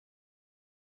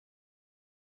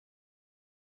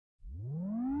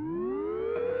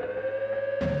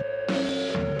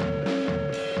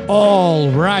All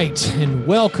right, and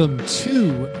welcome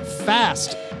to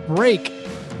Fastbreak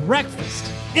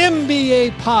Breakfast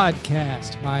NBA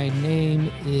Podcast. My name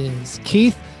is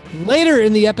Keith. Later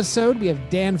in the episode, we have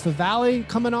Dan Favale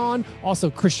coming on, also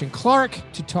Christian Clark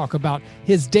to talk about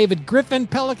his David Griffin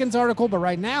Pelicans article. But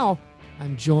right now,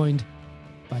 I'm joined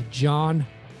by John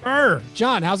Burr.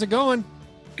 John, how's it going?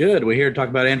 Good. We're here to talk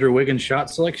about Andrew Wiggins' shot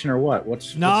selection or what?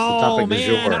 What's the topic du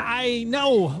jour? I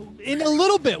know. In a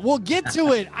little bit. We'll get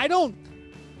to it. I don't,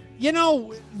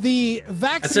 the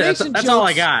vaccination That's jokes, all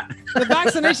I got. The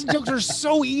vaccination jokes are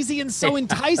so easy and so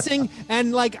enticing.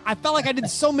 And I felt like I did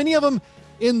so many of them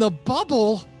in the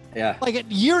bubble, like a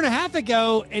year and a half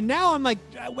ago. And now I'm like,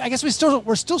 I guess we're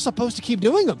still supposed to keep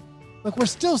doing them. We're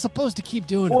still supposed to keep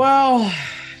doing them. Well,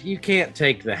 you can't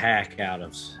take the hack out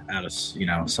of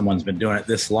someone's been doing it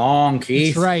this long,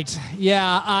 Keith. That's right.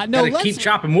 Yeah. No, let's keep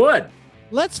chopping wood.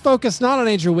 Let's focus not on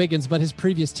Andrew Wiggins, but his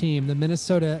previous team, the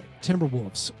Minnesota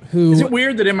Timberwolves. Who is it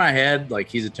weird that in my head,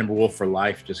 he's a Timberwolf for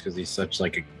life, just because he's such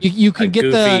a you can get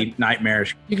goofy,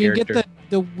 nightmarish. You can character. Get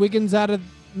the Wiggins out of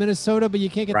Minnesota, but you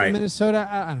can't get the Minnesota.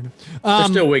 I don't know. They're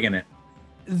still wigging it.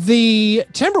 The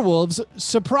Timberwolves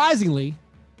surprisingly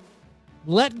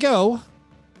let go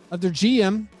of their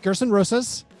GM, Gerson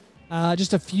Rosas,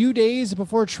 just a few days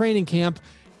before training camp.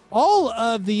 All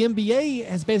of the NBA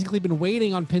has basically been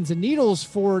waiting on pins and needles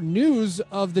for news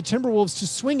of the Timberwolves to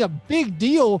swing a big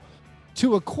deal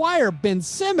to acquire Ben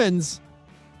Simmons.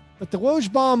 But the Woj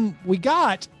bomb we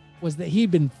got was that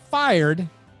he'd been fired.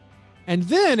 And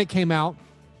then it came out,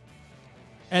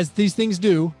 as these things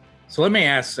do. So let me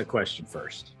ask a question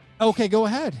first. Okay, go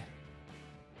ahead.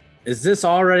 Is this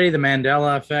already the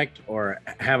Mandela effect, or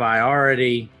have I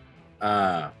already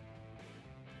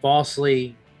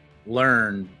falsely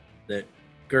learned that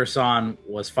Gerson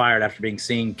was fired after being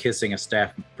seen kissing a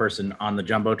staff person on the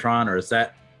Jumbotron, or is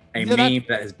that a meme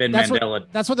that has been Mandela?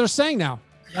 That's what they're saying now.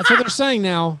 That's what they're saying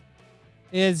now,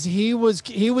 is he was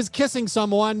kissing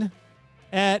someone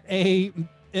at a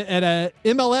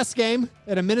MLS game,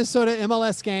 at a Minnesota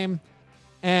MLS game.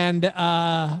 And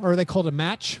or they called it a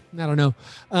match. I don't know.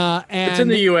 And it's in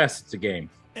the U.S. It's a game,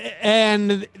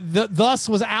 and thus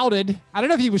was outed. I don't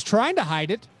know if he was trying to hide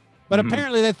it, but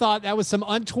apparently they thought that was some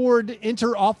untoward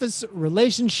inter-office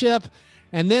relationship.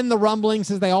 And then the rumblings,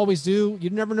 as they always do,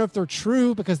 you never know if they're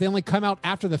true because they only come out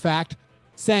after the fact,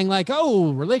 saying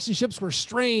relationships were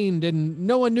strained and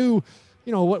no one knew,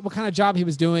 what kind of job he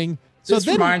was doing. So this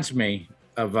reminds me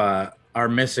of our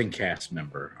missing podcast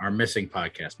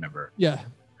member. Yeah.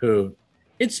 Who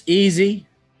it's easy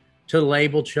to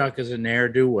label Chuck as a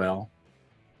ne'er-do-well.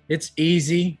 It's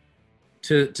easy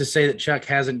to say that Chuck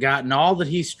hasn't gotten all that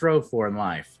he strove for in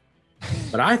life.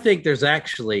 But I think there's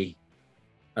actually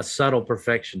a subtle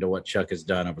perfection to what Chuck has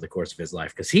done over the course of his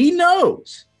life, because he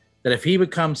knows that if he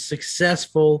becomes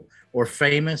successful or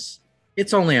famous,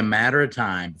 it's only a matter of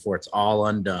time before it's all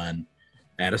undone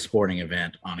at a sporting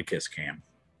event on a kiss cam.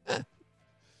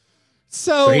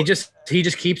 So he just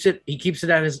keeps it. He keeps it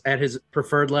at his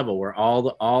preferred level, where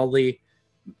all the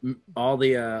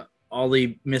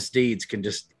misdeeds can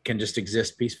just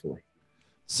exist peacefully.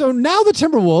 So now the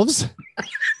Timberwolves,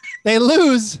 they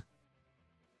lose.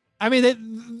 I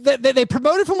mean, they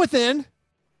promoted from within.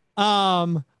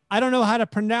 I don't know how to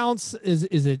pronounce.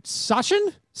 Is it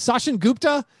Sachin? Sachin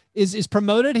Gupta is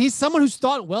promoted. He's someone who's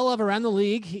thought well of around the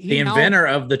league. The inventor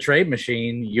of the trade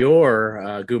machine,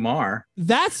 your Gumar.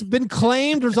 That's been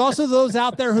claimed. There's also those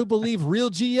out there who believe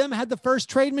real GM had the first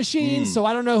trade machine. So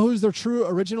I don't know who's the true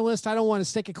originalist. I don't want to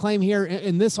stake a claim here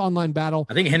in this online battle.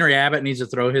 I think Henry Abbott needs to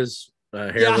throw his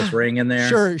hairless ring in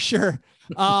there. Sure.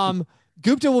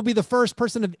 Gupta will be the first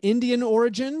person of Indian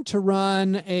origin to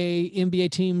run a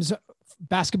NBA team's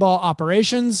basketball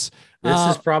operations. This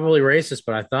is probably racist,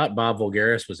 but I thought Bob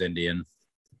Voulgaris was Indian.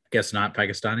 Guess not,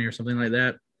 Pakistani or something like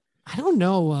that. I don't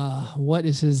know what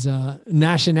is his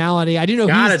nationality. I do know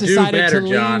he's decided to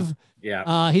leave. John.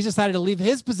 Yeah, he's decided to leave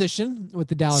his position with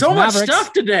the Dallas Mavericks. Much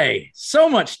stuff today. So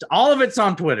much. All of it's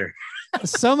on Twitter.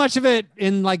 So much of it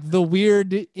in the weird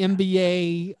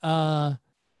NBA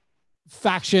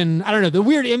faction. I don't know, the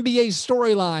weird NBA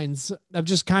storylines of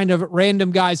just kind of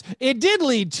random guys. It did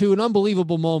lead to an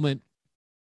unbelievable moment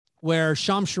where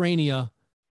Shams Charania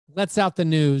lets out the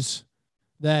news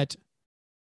that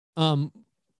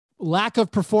lack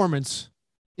of performance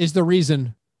is the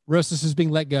reason Rosas is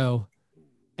being let go.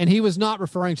 And he was not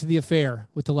referring to the affair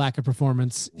with the lack of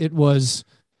performance. It was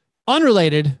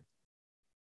unrelated.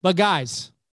 But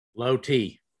guys, low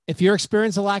T. If you're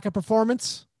experiencing a lack of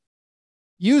performance,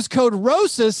 use code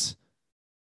ROSAS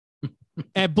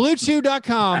at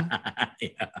bluechew.com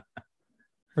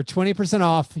for 20%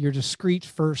 off your discreet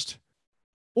first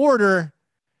order.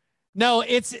 No,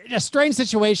 it's a strange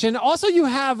situation. Also, you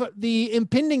have the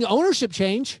impending ownership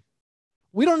change.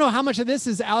 We don't know how much of this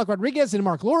is Alec Rodriguez and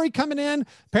Mark Lowry coming in.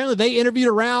 Apparently, they interviewed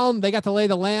around. They got to lay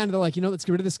the land. They're like, let's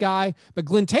get rid of this guy. But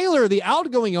Glenn Taylor, the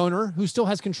outgoing owner, who still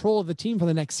has control of the team for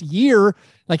the next year,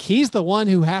 like he's the one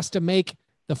who has to make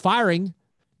the firing.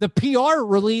 The PR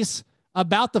release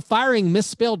about the firing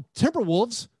misspelled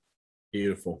Timberwolves.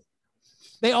 Beautiful.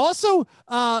 They also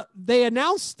they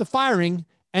announced the firing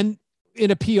and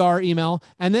in a PR email,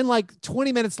 and then like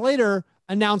 20 minutes later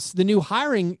announced the new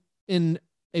hiring in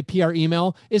a PR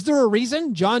email. Is there a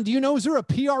reason, John? Do you know? Is there a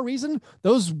PR reason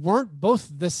those weren't both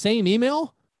the same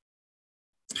email?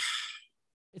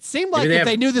 It seemed like if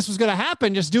they knew this was going to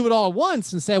happen, just do it all at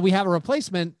once and say we have a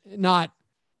replacement. Not,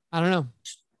 I don't know.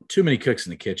 Too many cooks in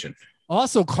the kitchen.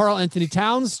 Also, Karl Anthony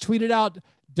Towns tweeted out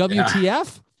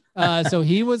WTF. So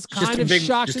he was kind of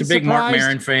shocked. Just a big Mark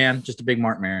Maron fan. Just a big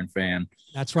Mark Maron fan.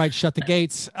 That's right. Shut the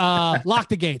gates. Lock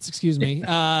the gates. Excuse me.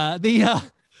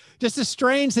 Just a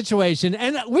strange situation.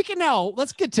 And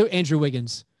let's get to Andrew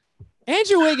Wiggins.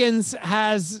 Andrew Wiggins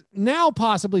has now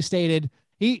possibly stated,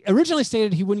 he originally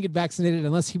stated he wouldn't get vaccinated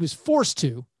unless he was forced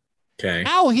to. Okay.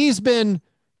 Now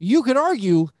you could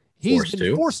argue he's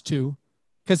been forced to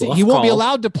because he won't be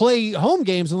allowed to play home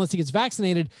games unless he gets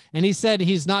vaccinated. And he said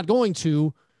he's not going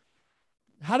to.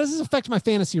 How does this affect my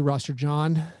fantasy roster,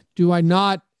 John?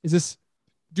 Is this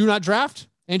do not draft?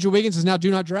 Andrew Wiggins is now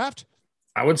do not draft?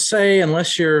 I would say,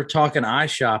 unless you're talking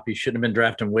iShop, you shouldn't have been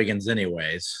drafting Wiggins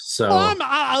anyways. So I'm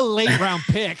a late round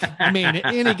pick. I mean,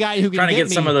 any guy who can trying to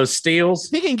get some of those steals.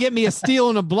 He can get me a steal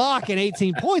and a block and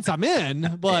 18 points. I'm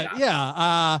in. But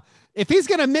if he's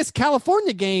going to miss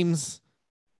California games.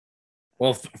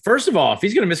 Well, first of all, if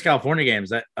he's going to miss California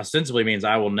games, that ostensibly means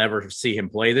I will never see him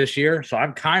play this year. So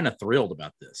I'm kind of thrilled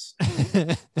about this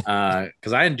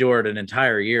because I endured an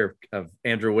entire year of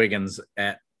Andrew Wiggins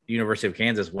at University of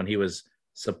Kansas when he was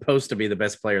supposed to be the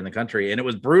best player in the country, and it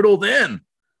was brutal then.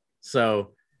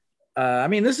 So, I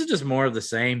mean, this is just more of the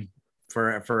same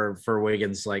for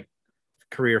Wiggins, like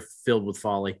career filled with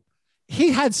folly.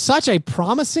 He had such a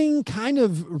promising kind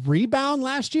of rebound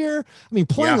last year. I mean,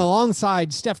 playing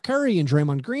alongside Steph Curry and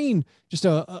Draymond Green, just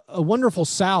a wonderful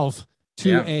salve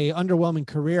to a underwhelming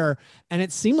career. And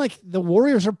it seemed like the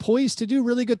Warriors are poised to do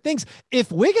really good things. If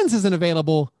Wiggins isn't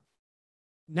available,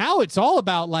 now it's all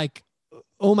about like,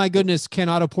 oh my goodness, can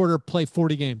Otto Porter play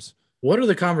 40 games? What are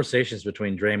the conversations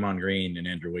between Draymond Green and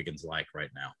Andrew Wiggins like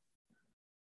right now?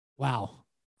 Wow.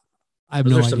 I have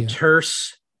no idea. Some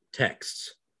terse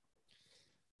texts.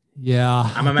 Yeah.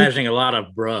 I'm imagining a lot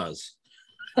of bruhs.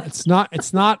 It's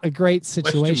not a great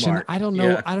situation. I don't know.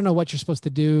 Yeah. I don't know what you're supposed to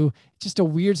do. It's just a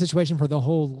weird situation for the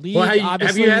whole league. Well,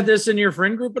 have you had this in your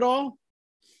friend group at all?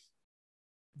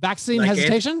 Vaccine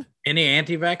hesitation? Any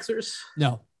anti-vaxxers?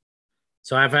 No.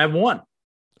 So I've had one.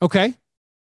 Okay.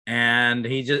 And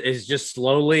he is just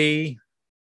slowly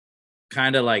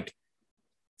kind of like,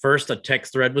 first a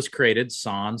text thread was created,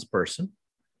 sans person.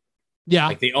 Yeah.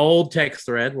 Like the old text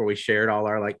thread where we shared all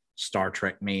our like Star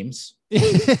Trek memes.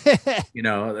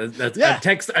 That's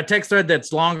a text thread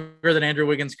that's longer than Andrew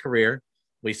Wiggins' career.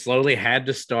 We slowly had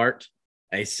to start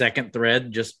a second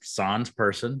thread, just sans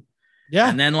person. Yeah.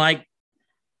 And then like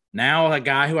now a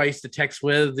guy who I used to text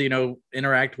with,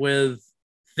 interact with,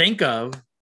 think of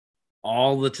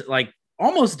all the like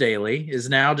almost daily is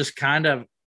now just kind of,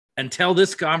 until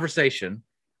this conversation,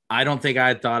 I don't think I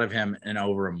had thought of him in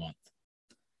over a month.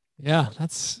 Yeah,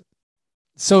 that's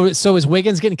so is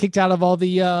Wiggins getting kicked out of all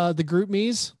the group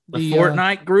me's? The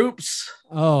Fortnite groups?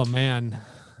 Oh man.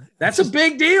 That's a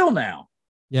big deal now.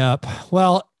 Yep.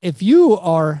 Well, if you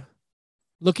are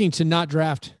looking to not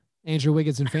draft Andrew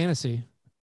Wiggins in fantasy,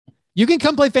 you can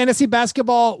come play fantasy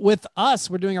basketball with us.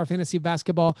 We're doing our fantasy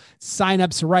basketball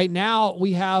signups right now.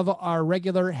 We have our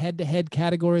regular head-to-head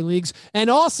category leagues and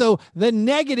also the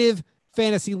negative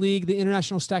fantasy league, the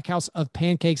International Stackhouse of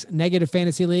Pancakes negative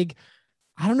fantasy league.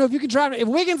 I don't know if you can draft. If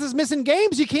Wiggins is missing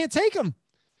games, you can't take him.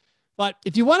 But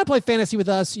if you want to play fantasy with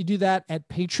us, you do that at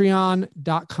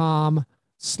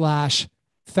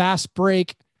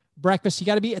patreon.com/fastbreak breakfast. You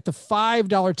got to be at the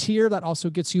 $5 tier. That also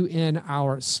gets you in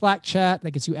our Slack chat.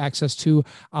 That gets you access to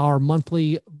our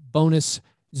monthly bonus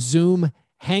Zoom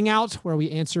hangout where we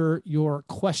answer your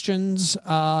questions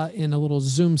in a little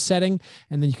Zoom setting.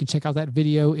 And then you can check out that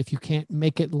video if you can't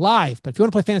make it live. But if you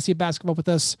want to play fantasy basketball with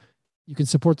us, you can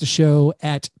support the show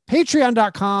at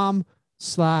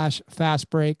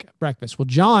patreon.com/fastbreak breakfast. Well,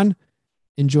 John,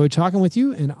 enjoyed talking with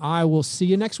you, and I will see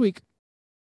you next week.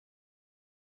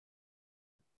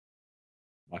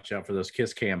 Watch out for those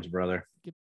kiss cams, brother.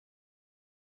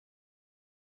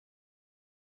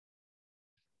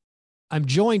 I'm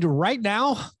joined right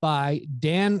now by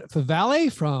Dan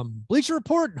Favale from Bleacher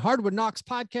Report, Hardwood Knocks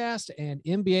podcast, and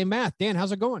NBA Math. Dan,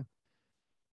 how's it going?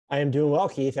 I am doing well,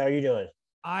 Keith. How are you doing?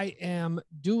 I am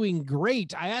doing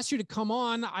great. I asked you to come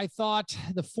on. I thought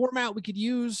the format we could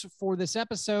use for this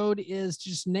episode is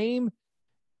just name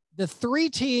the three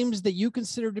teams that you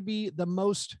consider to be the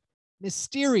most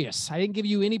mysterious. I didn't give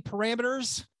you any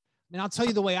parameters. I mean, I'll tell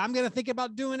you the way I'm going to think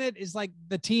about doing it is like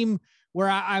the team where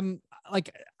I'm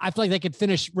like, I feel like they could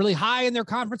finish really high in their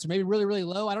conference or maybe really, really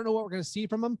low. I don't know what we're going to see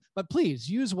from them, but please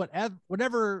use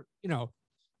whatever,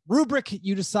 rubric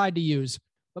you decide to use.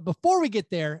 But before we get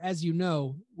there, as you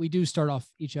know, we do start off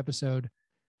each episode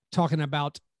talking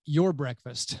about your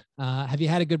breakfast. Have you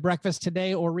had a good breakfast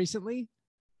today or recently?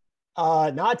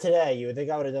 Not today. You would think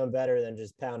I would have done better than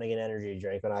just pounding an energy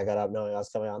drink when I got up knowing I was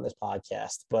coming on this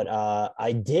podcast. But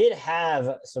I did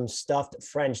have some stuffed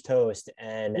French toast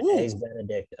and eggs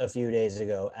Benedict a few days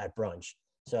ago at brunch.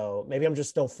 So maybe I'm just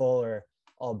still full or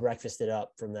all breakfasted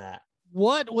up from that.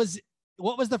 What was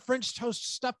the French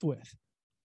toast stuffed with?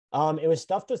 It was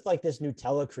stuffed with like this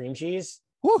Nutella cream cheese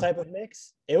type of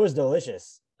mix. It was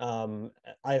delicious.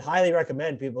 I highly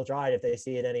recommend people try it if they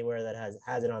see it anywhere that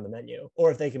has it on the menu,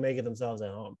 or if they can make it themselves at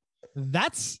home.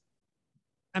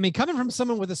 Coming from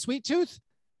someone with a sweet tooth,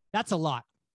 that's a lot.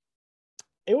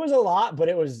 It was a lot, but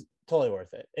it was totally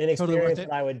worth it. An experience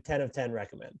that I would 10 of 10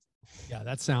 recommend. Yeah,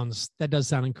 that does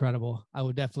sound incredible. I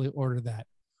would definitely order that.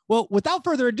 Well, without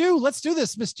further ado, let's do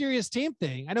this mysterious team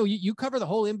thing. I know you cover the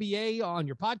whole NBA on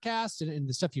your podcast and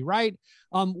the stuff you write.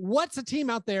 What's a team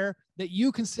out there that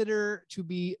you consider to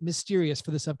be mysterious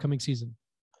for this upcoming season?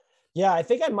 Yeah, I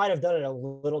think I might have done it a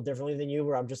little differently than you,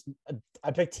 where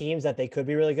I picked teams that they could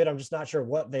be really good. I'm just not sure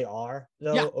what they are,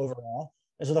 though, overall.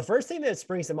 And so the first thing that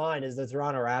springs to mind is the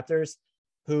Toronto Raptors,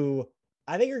 who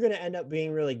I think are going to end up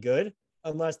being really good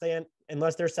unless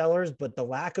they're sellers. But the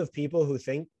lack of people who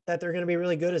think that they're going to be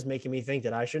really good is making me think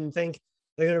that I shouldn't think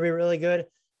they're going to be really good.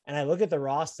 And I look at the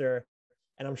roster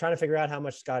and I'm trying to figure out how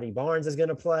much Scotty Barnes is going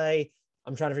to play.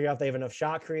 I'm trying to figure out if they have enough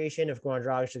shot creation, if Goran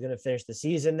Dragic is going to finish the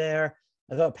season there.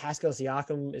 I thought Pascal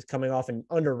Siakam is coming off an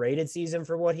underrated season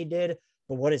for what he did,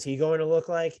 but what is he going to look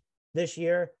like this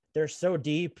year? They're so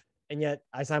deep, and yet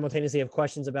I simultaneously have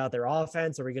questions about their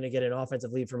offense. Are we going to get an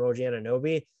offensive lead from OG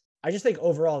Anunoby? I just think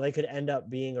overall they could end up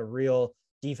being a real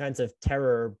defensive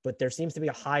terror, but there seems to be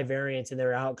a high variance in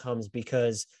their outcomes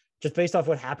because just based off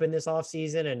what happened this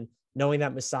offseason and knowing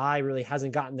that Masai really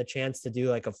hasn't gotten the chance to do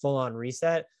like a full-on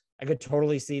reset, I could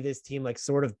totally see this team like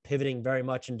sort of pivoting very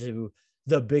much into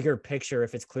the bigger picture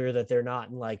if it's clear that they're not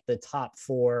in like the top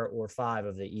 4 or 5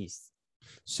 of the East.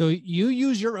 So you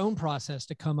use your own process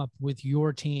to come up with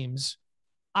your teams.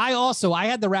 I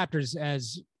had the Raptors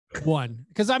as one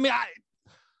because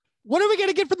what are we going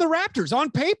to get from the Raptors?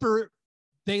 On paper,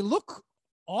 they look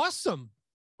awesome.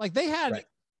 Like they had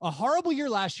a horrible year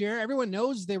last year. Everyone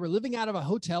knows they were living out of a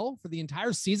hotel for the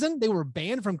entire season. They were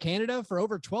banned from Canada for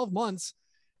over 12 months.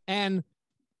 And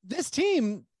this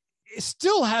team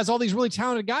still has all these really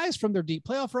talented guys from their deep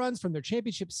playoff runs, from their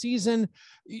championship season.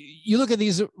 You look at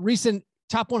these recent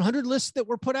top 100 lists that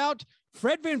were put out.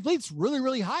 Fred VanVleet's really,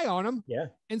 really high on them. Yeah.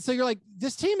 And so you're like,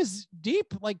 this team is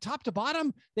deep, like top to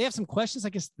bottom. They have some questions, I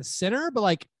guess, the center, but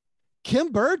like Kim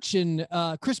Birch and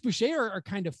Chris Boucher are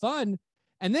kind of fun.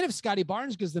 And then if Scotty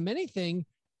Barnes gives them anything,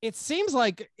 it seems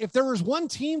like if there was one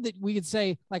team that we could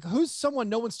say, like, who's someone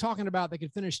no one's talking about that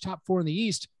could finish top 4 in the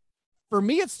East, for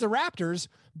me, it's the Raptors.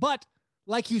 But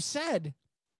like you said,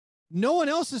 no one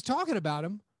else is talking about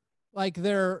them. Like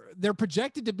they're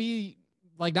projected to be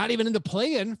like not even in the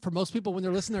play-in for most people when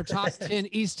they're listing their top 10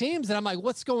 East teams. And I'm like,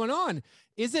 what's going on?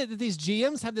 Is it that these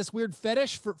GMs have this weird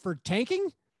fetish for tanking?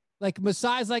 Like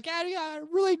Masai's like, I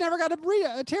really never got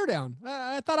a tear down.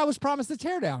 I thought I was promised a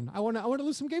tear down. I want to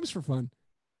lose some games for fun.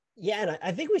 Yeah, and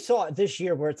I think we saw it this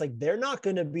year where it's like they're not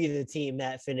going to be the team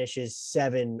that finishes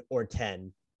 7 or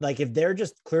 10. Like if they're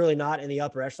just clearly not in the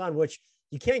upper echelon, which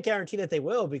you can't guarantee that they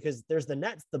will because there's the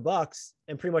Nets, the Bucks,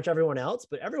 and pretty much everyone else.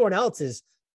 But everyone else is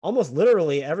almost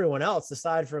literally everyone else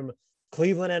aside from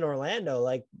Cleveland and Orlando,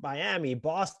 like Miami,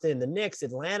 Boston, the Knicks,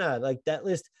 Atlanta, like that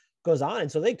list goes on.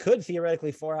 And so they could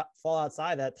theoretically fall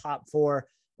outside that top 4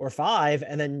 or 5.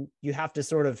 And then you have to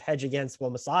sort of hedge against, well,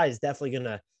 Masai is definitely going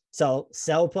to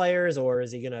sell players, or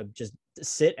is he going to just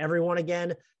sit everyone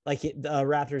again like the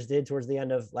Raptors did towards the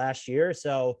end of last year?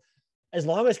 So as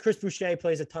long as Chris Boucher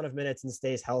plays a ton of minutes and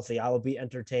stays healthy, I will be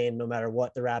entertained no matter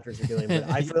what the Raptors are doing. But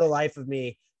I, for the life of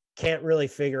me, can't really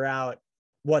figure out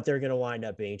what they're going to wind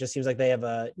up being. It just seems like they have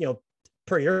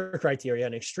per your criteria,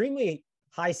 an extremely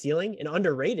high ceiling, an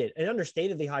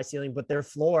understatedly high ceiling, but their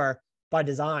floor by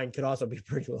design could also be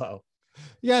pretty low.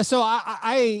 Yeah, so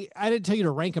I didn't tell you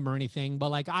to rank them or anything, but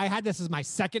like I had this as my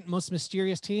second most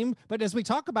mysterious team. But as we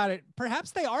talk about it,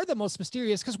 perhaps they are the most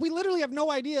mysterious because we literally have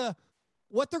no idea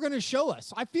what they're going to show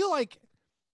us. I feel like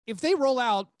if they roll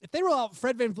out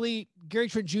Fred VanVleet, Gary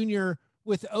Trent Jr.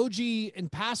 with OG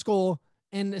and Pascal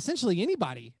and essentially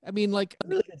anybody, I mean, like A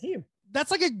really good team.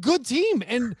 that's like a good team,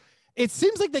 and it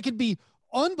seems like they could be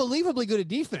unbelievably good at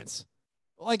defense.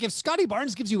 Like if Scotty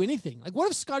Barnes gives you anything, like what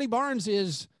if Scotty Barnes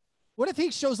is, what if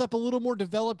he shows up a little more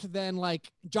developed than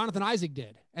like Jonathan Isaac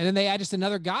did? And then they add just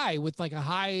another guy with like a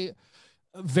high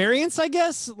variance, I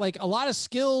guess, like a lot of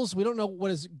skills. We don't know what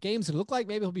his game's gonna look like.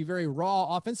 Maybe he'll be very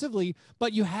raw offensively,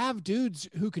 but you have dudes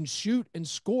who can shoot and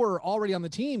score already on the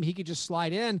team. He could just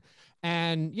slide in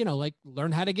and, you know, like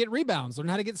learn how to get rebounds, learn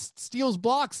how to get steals,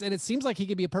 blocks. And it seems like he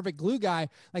could be a perfect glue guy.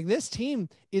 Like this team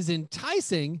is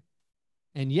enticing,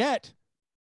 and yet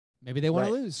maybe they want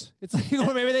to lose. It's like,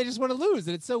 or maybe they just want to lose.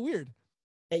 And it's so weird.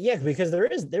 Yeah, because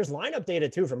there's lineup data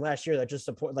too from last year that just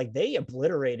support, like they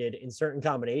obliterated in certain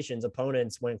combinations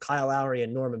opponents when Kyle Lowry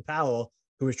and Norman Powell,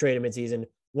 who was traded midseason,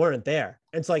 weren't there.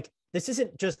 And it's like, this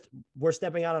isn't just we're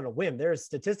stepping out on a whim. There's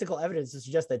statistical evidence to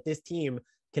suggest that this team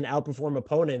can outperform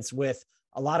opponents with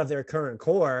a lot of their current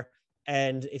core.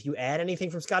 And if you add anything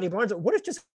from Scotty Barnes, what if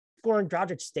just Goran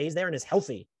Dragic stays there and is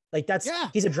healthy? Like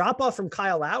he's a drop off from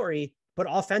Kyle Lowry, but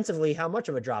offensively, how much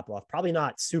of a drop off? Probably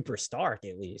not super stark,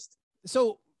 at least.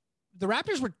 So the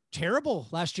Raptors were terrible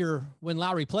last year when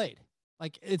Lowry played.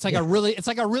 Like it's like a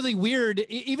really weird,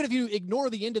 even if you ignore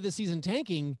the end of the season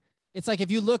tanking, it's like if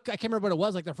you look, I can't remember what it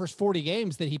was, like their first 40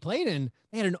 games that he played in,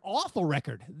 they had an awful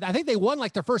record. I think they won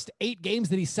like their first 8 games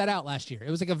that he set out last year.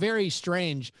 It was like a very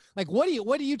strange, like what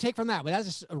do you take from that? But that's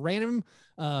just a random,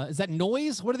 is that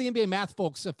noise? What are the NBA math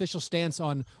folks' official stance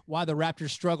on why the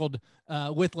Raptors struggled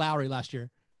with Lowry last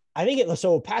year? I think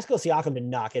Pascal Siakam did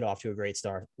not get off to a great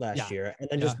start last year. And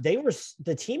then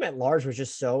the team at large was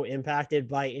just so impacted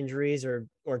by injuries or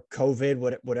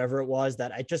COVID, whatever it was,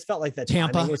 that I just felt like the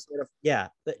timing was sort of,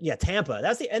 Tampa.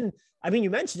 That's the end. I mean, you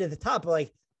mentioned at the top, but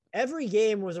like every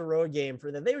game was a road game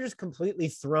for them. They were just completely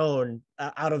thrown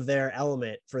out of their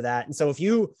element for that. And so if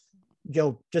you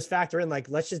just factor in, like,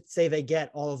 let's just say they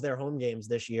get all of their home games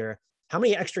this year, how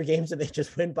many extra games did they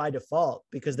just win by default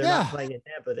because they're not playing in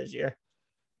Tampa this year?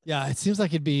 Yeah, it seems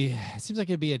like it'd be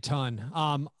a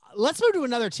ton. Let's move to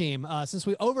another team. Since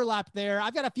we overlapped there,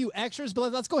 I've got a few extras,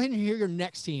 but let's go ahead and hear your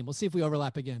next team. We'll see if we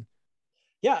overlap again.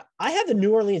 Yeah, I have the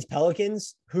New Orleans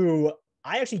Pelicans, who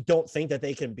I actually don't think that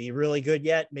they can be really good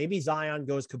yet. Maybe Zion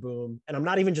goes kaboom, and I'm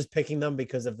not even just picking them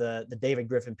because of the David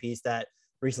Griffin piece that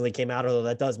recently came out, although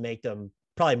that does make them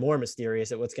probably more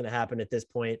mysterious at what's going to happen at this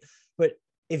point. But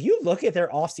if you look at their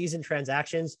offseason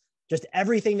transactions, just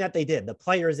everything that they did, the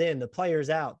players in, the players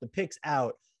out, the picks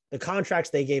out, the contracts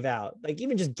they gave out, like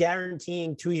even just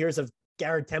guaranteeing 2 years of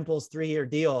Garrett Temple's 3-year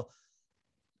deal,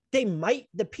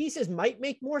 the pieces might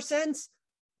make more sense,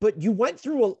 but you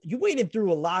waded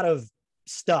through a lot of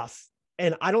stuff.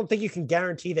 And I don't think you can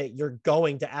guarantee that you're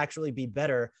going to actually be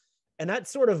better. And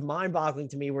that's sort of mind boggling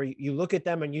to me, where you look at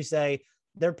them and you say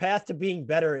their path to being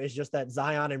better is just that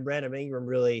Zion and Brandon Ingram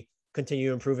really continue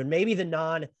to improve. And maybe the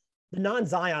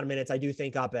non-Zion minutes, I do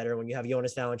think, got better when you have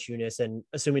Jonas Valanciunas, and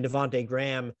assuming Devontae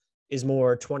Graham is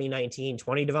more 2019-20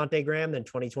 Devontae Graham than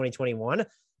 2020-21,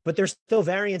 but there's still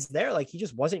variance there. Like, he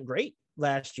just wasn't great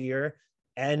last year.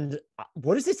 And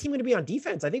what is this team going to be on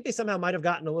defense? I think they somehow might have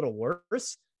gotten a little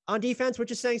worse on defense,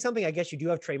 which is saying something. I guess you do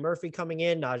have Trey Murphy coming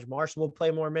in. Naj Marshall will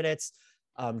play more minutes.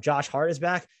 Josh Hart is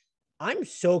back. I'm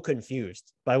so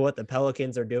confused by what the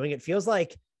Pelicans are doing. It feels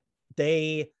like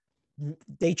they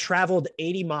traveled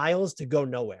 80 miles to go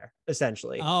nowhere,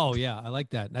 essentially. Oh yeah. I like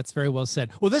that. That's very well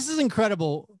said. Well, this is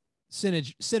incredible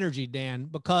synergy, Dan,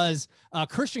 because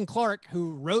Christian Clark,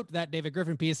 who wrote that David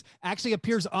Griffin piece, actually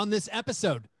appears on this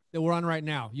episode that we're on right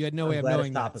now. You had no way of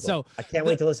knowing that. So I can't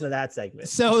wait to listen to that segment.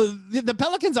 So the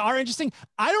Pelicans are interesting.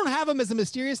 I don't have them as a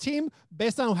mysterious team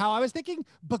based on how I was thinking,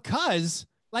 because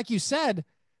like you said,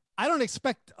 I don't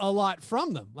expect a lot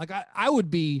from them. Like I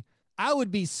would be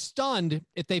stunned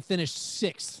if they finished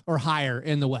 6th or higher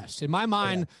in the West. In my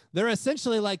mind, they're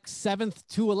essentially like 7th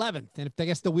to 11th. And if I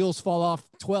guess the wheels fall off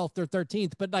 12th or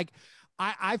 13th, but like,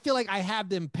 I feel like I have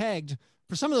them pegged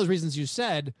for some of those reasons you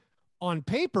said. On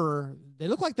paper, they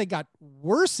look like they got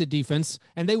worse at defense,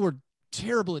 and they were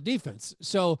terrible at defense.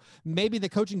 So maybe the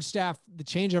coaching staff, the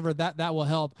changeover, that will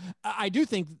help. I do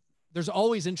think there's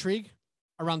always intrigue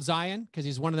around Zion because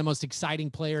he's one of the most exciting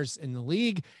players in the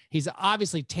league. He's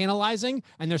obviously tantalizing,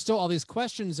 and there's still all these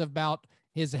questions about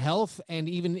his health and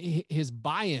even his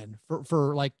buy-in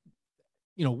for like,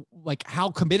 you know, like how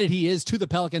committed he is to the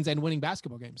Pelicans and winning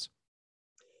basketball games.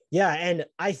 Yeah. And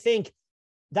I think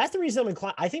that's the reason I'm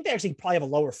inclined. I think they actually probably have a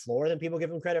lower floor than people give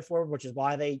them credit for, which is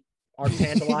why they are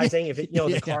tantalizing. If it,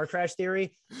 the car crash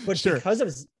theory, but Sure.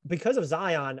 because of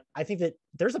Zion, I think that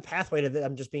there's a pathway to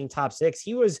them just being top 6.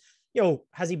 He was,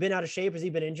 has he been out of shape? Has he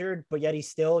been injured? But yet he's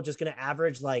still just going to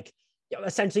average like,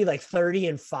 essentially like 30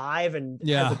 and 5 and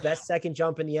has the best second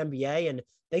jump in the NBA. And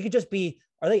they could just be,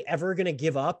 are they ever going to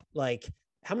give up? Like,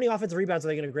 how many offensive rebounds are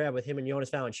they going to grab with him and Jonas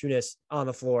Valanciunas on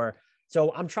the floor?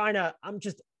 So I'm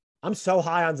so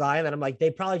high on Zion that I'm like,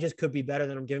 they probably just could be better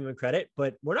than I'm giving them credit,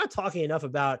 but we're not talking enough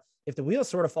about if the wheels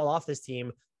sort of fall off this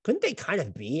team, couldn't they kind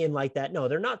of be in like that? No,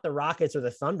 they're not the Rockets or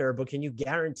the Thunder, but can you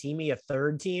guarantee me a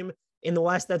third team in the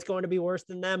West that's going to be worse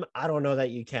than them? I don't know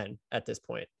that you can at this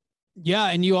point. Yeah.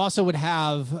 And you also would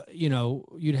have,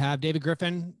 you'd have David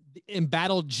Griffin,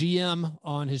 embattled GM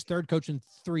on his third coach in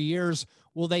 3 years.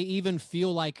 Will they even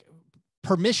feel like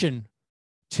permission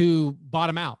to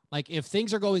bottom out? Like if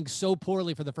things are going so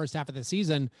poorly for the first half of the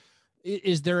season,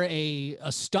 is there a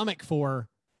stomach for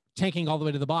tanking all the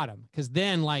way to the bottom? Because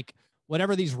then like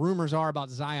whatever these rumors are about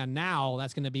Zion now,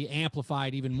 that's going to be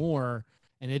amplified even more.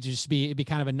 And it'd be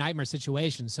kind of a nightmare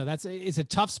situation. So it's a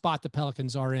tough spot the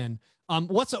Pelicans are in.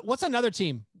 What's another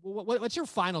team? What's your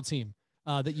final team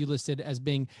that you listed as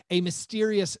being a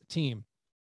mysterious team?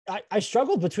 I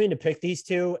struggled between to pick these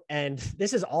two, and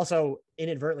this is also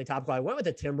inadvertently topical. I went with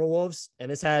the Timberwolves, and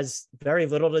this has very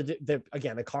little to do.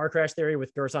 Again, the car crash theory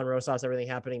with Gerson Rosas, everything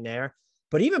happening there.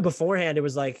 But even beforehand, it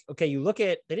was like, okay, you look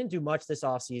at, they didn't do much this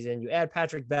offseason. You add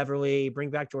Patrick Beverley, bring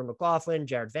back Jordan McLaughlin,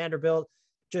 Jared Vanderbilt,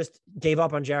 just gave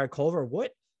up on Jared Culver.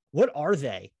 What are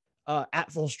they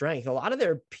at full strength? A lot of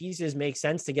their pieces make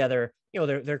sense together.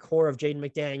 Their core of Jaden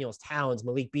McDaniels, Towns,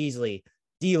 Malik Beasley,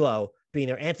 D'Lo being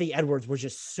there. Anthony Edwards was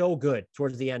just so good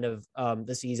towards the end of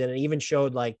the season, and even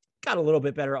showed like got a little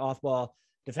bit better off ball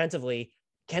defensively.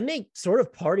 Can they sort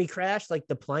of party crash like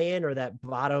the play-in or that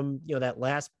bottom, that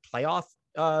last playoff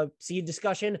seed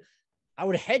discussion? I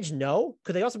would hedge no.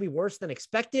 Could they also be worse than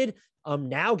expected?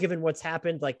 Now, given what's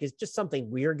happened, like is just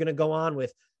something weird going to go on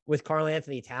with Karl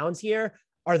Anthony Towns here?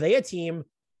 Are they a team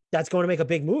that's going to make a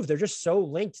big move? They're just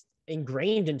so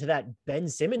ingrained into that Ben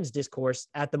Simmons discourse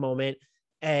at the moment.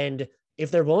 And if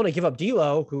they're willing to give up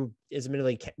D'Lo, who is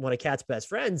admittedly one of Cat's best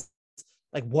friends,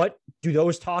 like what do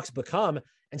those talks become?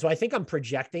 And so I think I'm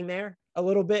projecting there a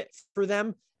little bit for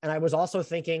them. And I was also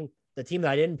thinking the team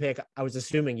that I didn't pick, I was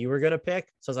assuming you were going to pick.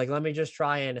 So I was like, let me just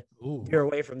try and veer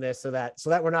away from this so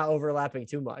that we're not overlapping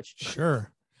too much.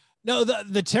 Sure. No,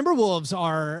 the Timberwolves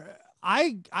are,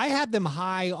 I had them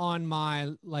high on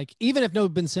my, like, even if no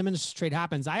Ben Simmons trade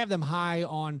happens, I have them high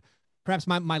on perhaps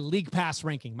my league pass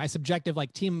ranking, my subjective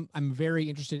like team I'm very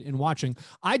interested in watching.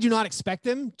 I do not expect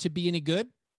them to be any good.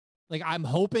 Like I'm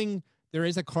hoping there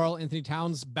is a Karl Anthony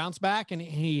Towns bounce back and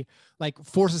he like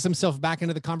forces himself back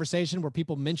into the conversation where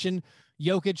people mention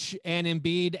Jokic and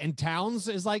Embiid and Towns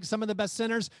is like some of the best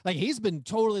centers. Like he's been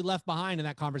totally left behind in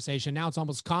that conversation. Now it's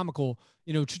almost comical,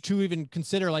 to even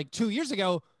consider. Like 2 years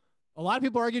ago, a lot of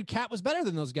people argued Cat was better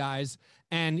than those guys.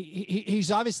 And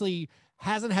he's obviously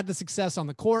hasn't had the success on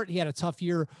the court. He had a tough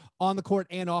year on the court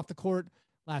and off the court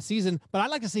last season, but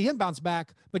I'd like to see him bounce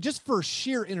back. But just for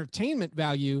sheer entertainment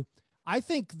value, I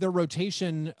think the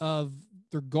rotation of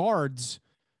their guards,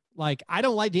 like I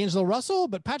don't like D'Angelo Russell,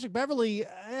 but Patrick Beverley,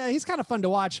 he's kind of fun to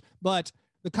watch. But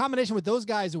the combination with those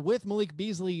guys, with Malik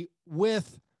Beasley,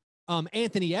 with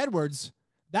Anthony Edwards,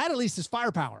 that at least is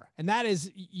firepower. And that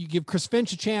is, you give Chris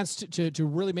Finch a chance to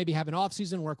really maybe have an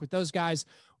offseason, work with those guys,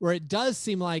 where it does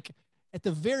seem like at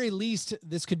the very least,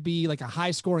 this could be like a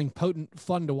high scoring, potent,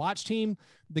 fun to watch team.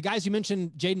 The guys you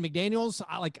mentioned, Jaden McDaniels,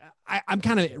 I'm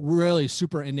kind of really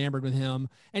super enamored with him.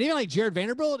 And even like Jared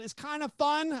Vanderbilt is kind of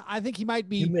fun. I think he might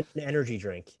be an energy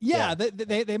drink. Yeah.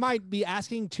 They might be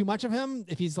asking too much of him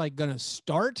if he's like going to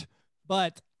start,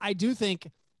 but I do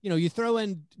think, you throw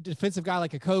in defensive guy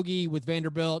like a Kogi with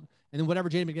Vanderbilt and then whatever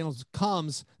Jaden McDaniels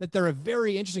comes, that they're a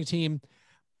very interesting team.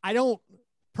 I don't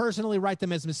personally write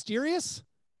them as mysterious,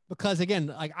 because again,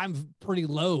 like I'm pretty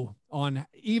low on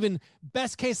even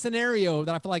best case scenario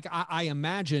that I feel like I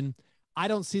imagine. I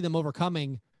don't see them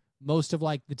overcoming most of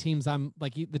like the teams I'm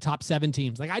like the top 7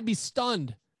 teams. Like I'd be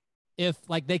stunned if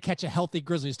like they catch a healthy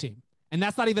Grizzlies team. And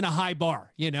that's not even a high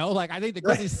bar, like I think the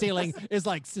Grizzlies ceiling is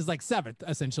like 7th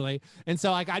essentially. And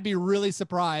so like, I'd be really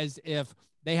surprised if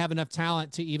they have enough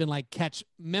talent to even like catch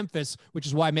Memphis, which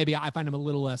is why maybe I find them a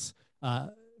little less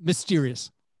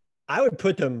mysterious. I would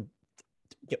put them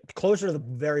closer to the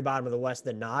very bottom of the West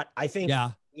than not. I think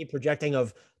the projecting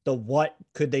of the what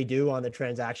could they do on the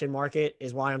transaction market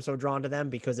is why I'm so drawn to them,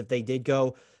 because if they did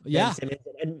go Ben Simmons,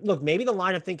 and look, maybe the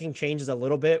line of thinking changes a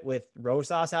little bit with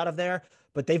Rosas out of there,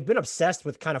 but they've been obsessed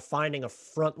with kind of finding a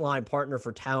frontline partner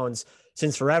for Towns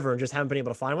since forever and just haven't been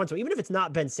able to find one. So even if it's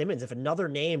not Ben Simmons, if another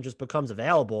name just becomes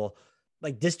available,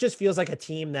 like this just feels like a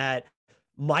team that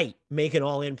might make an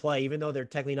all-in play, even though they're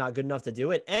technically not good enough to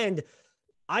do it. And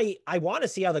I want to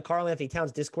see how the Karl-Anthony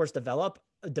Towns discourse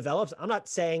develops. I'm not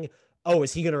saying, oh,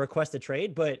 is he going to request a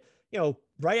trade? But,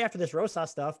 right after this Rosas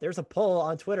stuff, there's a poll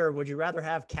on Twitter. Would you rather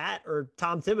have Cat or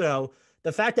Tom Thibodeau?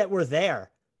 The fact that we're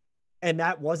there and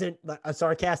that wasn't a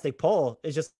sarcastic poll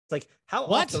is just like, how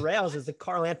off the rails is the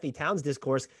Karl-Anthony Towns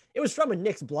discourse? It was from a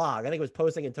Knicks blog. I think it was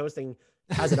Posting and Toasting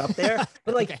has it up there.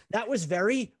 But okay. That was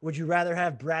very, would you rather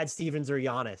have Brad Stevens or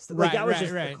Giannis? Like that was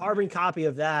just a carbon copy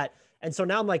of that. And so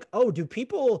now I'm like, oh,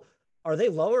 are they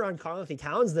lower on Karl-Anthony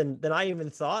Towns than I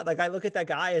even thought? Like I look at that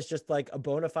guy as just like a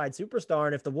bona fide superstar.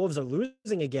 And if the Wolves are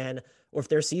losing again, or if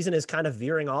their season is kind of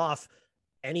veering off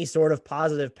any sort of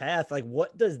positive path, like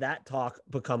what does that talk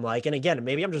become like? And again,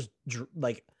 maybe I'm just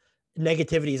like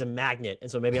negativity is a magnet.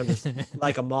 And so maybe I'm just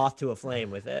like a moth to a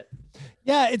flame with it.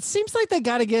 Yeah. It seems like they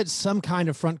got to get some kind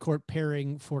of front court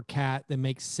pairing for Cat that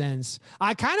makes sense.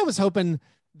 I kind of was hoping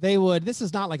they would. This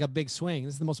is not like a big swing.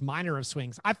 This is the most minor of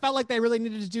swings. I felt like they really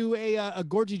needed to do a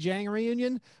Gorgie Jang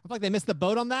reunion. I feel like they missed the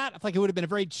boat on that. I feel like it would have been a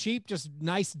very cheap, just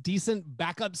nice, decent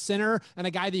backup center and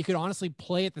a guy that you could honestly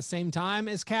play at the same time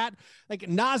as Cat. Like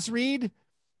Naz Reid,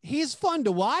 he's fun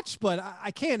to watch, but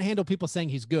I can't handle people saying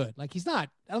he's good. Like he's not.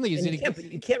 I don't think he's.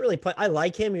 You can't really play. I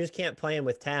like him. You just can't play him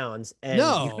with Towns. And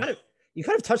no. You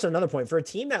kind of touched on another point. For a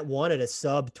team that won at a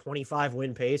sub 25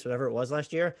 win pace, whatever it was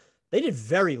last year, they did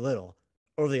very little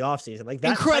over the offseason. Like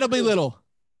that incredibly little.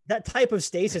 That type of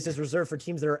stasis is reserved for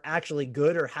teams that are actually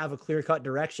good or have a clear-cut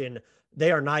direction. They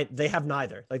have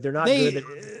neither. Like they're not good.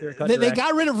 They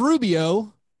got rid of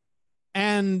Rubio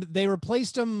and they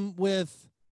replaced him with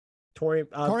Patrick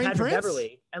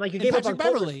Beverly. And like you gave Patrick up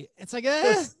on Beverly. It's like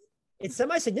it's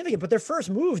semi-significant, but their first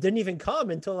move didn't even come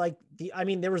until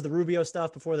there was the Rubio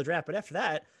stuff before the draft, but after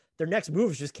that, their next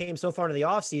moves just came so far into the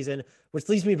offseason, which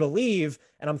leads me to believe,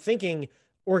 and I'm thinking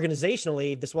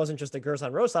organizationally, this wasn't just a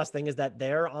Gerson Rosas thing, is that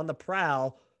they're on the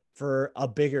prowl for a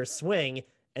bigger swing.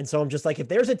 And so I'm just like, if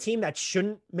there's a team that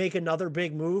shouldn't make another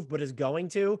big move, but is going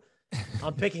to,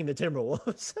 I'm picking the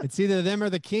Timberwolves. It's either them or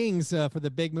the Kings for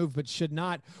the big move, but should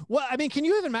not. Well, I mean, can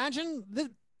you even imagine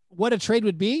what a trade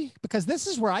would be? Because this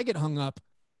is where I get hung up.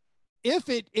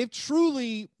 If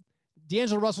truly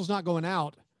D'Angelo Russell's not going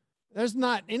out, there's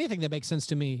not anything that makes sense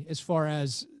to me as far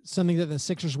as something that the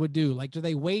Sixers would do. Like, do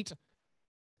they wait?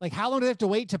 Like, how long do they have to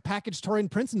wait to package Taurean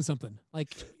Prince in something?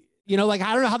 Like, like,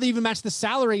 I don't know how they even match the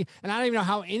salary, and I don't even know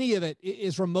how any of it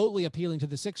is remotely appealing to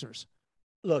the Sixers.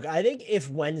 Look, I think if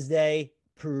Wednesday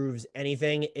proves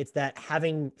anything, it's that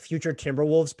having future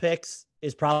Timberwolves picks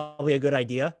is probably a good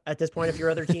idea at this point if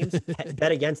you're other teams.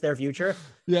 Bet against their future.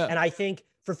 Yeah. And I think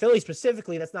for Philly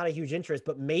specifically, that's not a huge interest,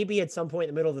 but maybe at some point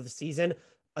in the middle of the season,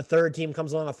 a third team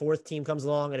comes along, a fourth team comes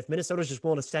along. And if Minnesota's just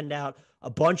willing to send out a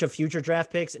bunch of future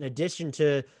draft picks in addition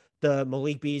to the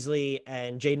Malik Beasley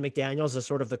and Jaden McDaniels as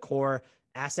sort of the core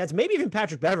assets, maybe even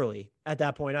Patrick Beverly at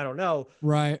that point, I don't know.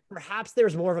 Right. Perhaps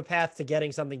there's more of a path to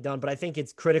getting something done, but I think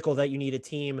it's critical that you need a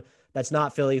team that's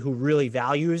not Philly who really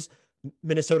values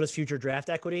Minnesota's future draft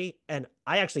equity. And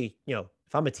I actually, if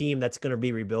I'm a team that's going to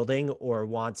be rebuilding or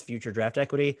wants future draft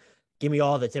equity, give me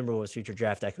all the Timberwolves future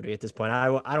draft equity at this point.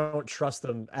 I don't trust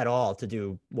them at all to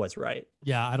do what's right.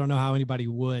 Yeah, I don't know how anybody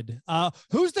would.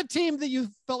 Who's the team that you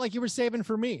felt like you were saving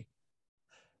for me?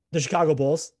 The Chicago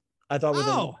Bulls. I thought was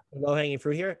a low-hanging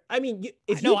fruit here. I mean,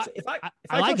 if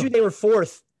I told you they were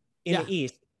fourth in the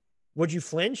East, would you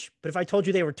flinch? But if I told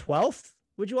you they were 12th,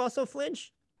 would you also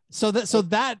flinch?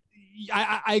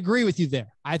 I agree with you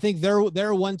there. I think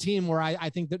they're one team where I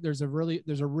think that there's a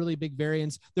really big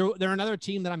variance. They're another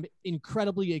team that I'm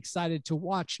incredibly excited to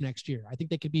watch next year. I think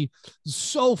they could be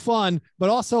so fun, but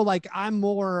also like I'm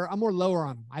more lower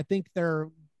on them. I think they're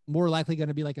more likely going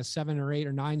to be like a 7 or 8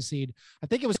 or 9 seed. I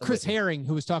think it was Chris Herring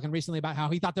who was talking recently about how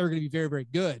he thought they were going to be very, very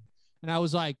good. And I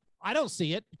was like, I don't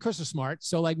see it. Chris is smart.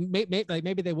 So like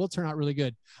maybe they will turn out really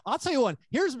good. I'll tell you what,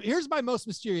 here's my most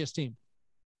mysterious team.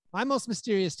 My most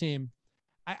mysterious team.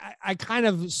 I kind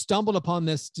of stumbled upon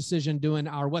this decision doing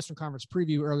our Western Conference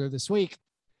preview earlier this week.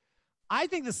 I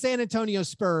think the San Antonio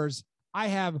Spurs, I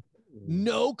have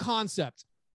no concept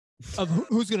of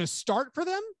who's going to start for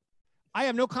them. I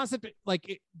have no concept.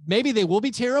 Like maybe they will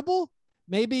be terrible.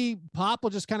 Maybe Pop will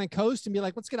just kind of coast and be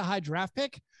like, let's get a high draft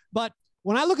pick. But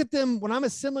when I look at them, when I'm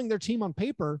assembling their team on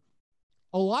paper,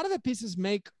 a lot of the pieces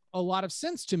make a lot of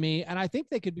sense to me. And I think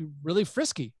they could be really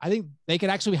frisky. I think they could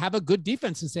actually have a good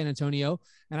defense in San Antonio.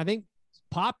 And I think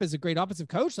Pop is a great offensive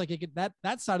coach. Like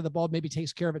that side of the ball maybe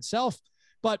takes care of itself.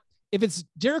 But if it's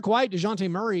Derek White, DeJounte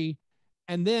Murray,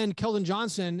 and then Keldon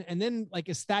Johnson, and then like,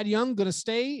 is Thad Young going to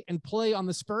stay and play on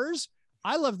the Spurs?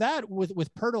 I love that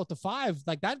with Pirtle at the 5.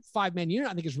 Like that 5-man unit,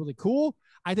 I think is really cool.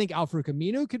 I think Al-Farouq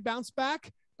Aminu could bounce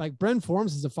back. Like Bryn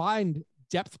Forbes is a fine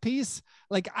depth piece.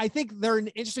 Like I think they're an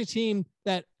interesting team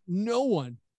that no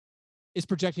one is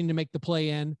projecting to make the play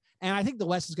in. And I think the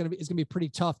West is going to be pretty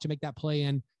tough to make that play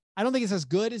in. I don't think it's as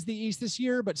good as the East this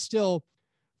year, but still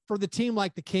for the team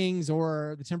like the Kings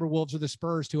or the Timberwolves or the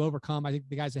Spurs to overcome, I think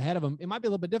the guys ahead of them, it might be a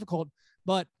little bit difficult,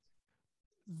 but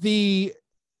the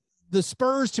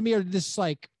Spurs to me are this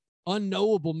like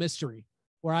unknowable mystery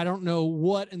where I don't know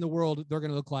what in the world they're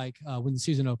going to look like when the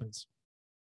season opens.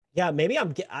 Yeah, maybe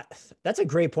that's a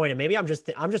great point. And maybe I'm just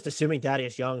assuming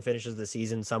Thaddeus Young finishes the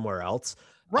season somewhere else.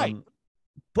 Right.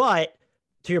 But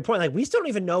to your point, like we still don't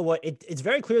even know what it's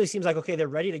very clearly seems like, okay, they're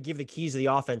ready to give the keys of the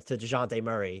offense to DeJounte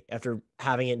Murray after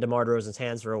having it in DeMar DeRozan's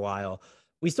hands for a while.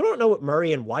 We still don't know what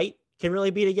Murray and White can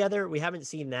really be together. We haven't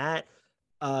seen that.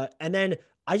 And then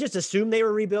I just assumed they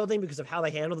were rebuilding because of how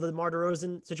they handled the DeMar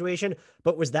DeRozan situation.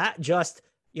 But was that just,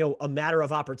 a matter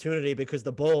of opportunity because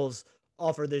the Bulls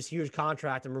offered this huge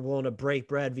contract and were willing to break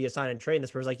bread via sign and trade? And the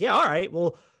Spurs like, yeah, all right,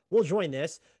 we'll join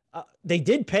this. They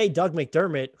did pay Doug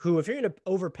McDermott, who, if you're going to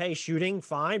overpay shooting,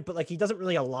 fine, but like he doesn't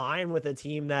really align with a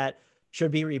team that should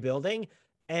be rebuilding.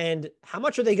 And how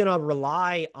much are they going to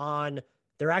rely on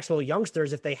their actual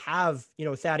youngsters if they have,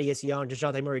 Thaddeus Young,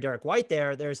 DeJounte Murray, Derek White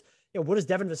there? There's, what does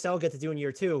Devin Vassell get to do in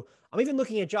year 2? I'm even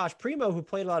looking at Josh Primo, who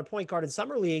played a lot of point guard in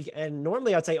Summer League. And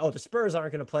normally I'd say, the Spurs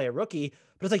aren't going to play a rookie.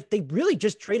 But it's like they really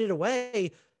just traded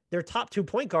away their top 2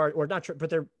 point guard, or not, but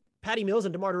their Patty Mills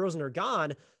and DeMar DeRozan are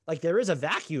gone. Like there is a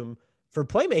vacuum for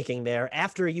playmaking there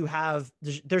after you have,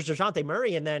 there's DeJounte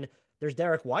Murray and then there's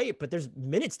Derek White, but there's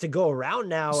minutes to go around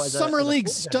now. As Summer League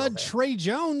stud Trey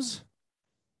Jones.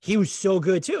 He was so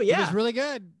good too. Yeah. He was really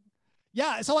good.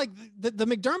 Yeah. So like the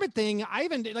McDermott thing, I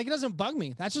even like, it doesn't bug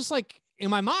me. That's just like in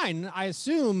my mind, I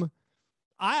assume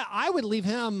I would leave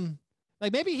him.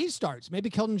 Like maybe he starts,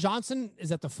 maybe Keldon Johnson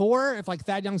is at the 4 if like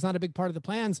Thad Young's not a big part of the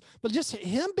plans, but just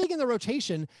him being in the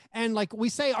rotation. And like we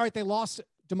say, all right, they lost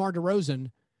DeMar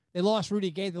DeRozan, they lost Rudy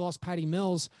Gay, they lost Patty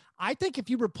Mills. I think if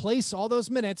you replace all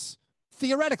those minutes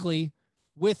theoretically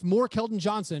with more Keldon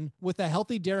Johnson, with a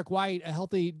healthy Derek White, a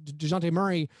healthy DeJounte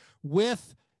Murray,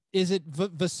 with, is it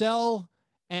Vassell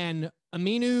and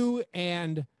Aminu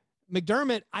and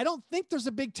McDermott, I don't think there's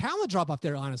a big talent drop off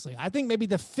there, honestly. I think maybe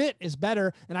the fit is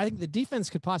better, and I think the defense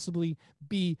could possibly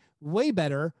be way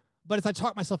better. But if I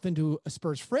talk myself into a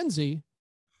Spurs frenzy,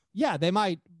 yeah, they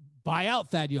might buy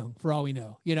out Thad Young for all we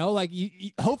know.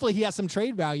 Hopefully he has some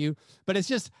trade value, but it's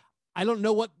just, I don't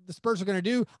know what the Spurs are going to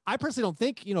do. I personally don't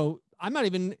think, I'm not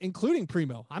even including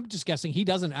Primo. I'm just guessing he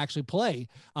doesn't actually play.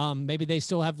 Maybe they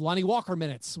still have Lonnie Walker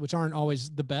minutes, which aren't always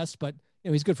the best, but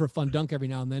he's good for a fun dunk every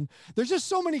now and then. There's just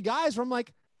so many guys where I'm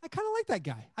like, I kind of like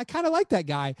that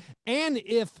guy. And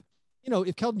if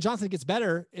Keldon Johnson gets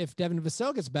better, if Devin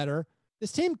Vassell gets better,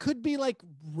 this team could be like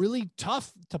really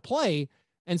tough to play.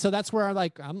 And so that's where I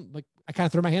kind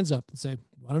of throw my hands up and say,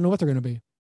 I don't know what they're going to be.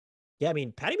 Yeah. I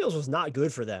mean, Patty Mills was not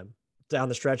good for them down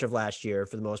the stretch of last year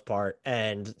for the most part.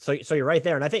 And so you're right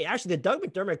there. And I think actually the Doug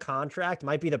McDermott contract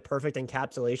might be the perfect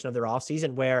encapsulation of their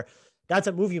offseason, where that's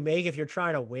a move you make if you're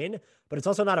trying to win, but it's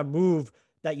also not a move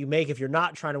that you make if you're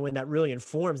not trying to win that really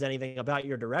informs anything about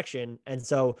your direction. And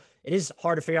so it is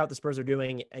hard to figure out what the Spurs are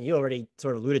doing. And you already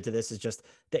sort of alluded to this, is just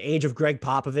the age of Greg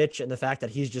Popovich and the fact that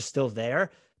he's just still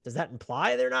there. Does that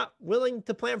imply they're not willing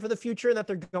to plan for the future and that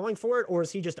they're going for it? Or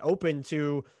is he just open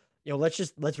to,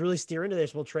 let's really steer into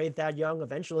this. We'll trade Thad Young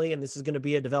eventually, and this is going to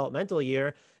be a developmental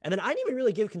year. And then I didn't even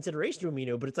really give consideration to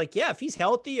Aminu, but it's like, yeah, if he's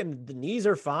healthy and the knees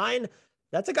are fine,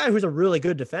 that's a guy who's a really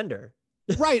good defender.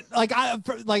 Right. I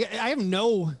have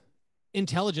no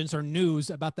intelligence or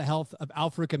news about the health of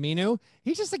Al-Farouq Aminu.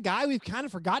 He's just a guy we've kind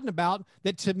of forgotten about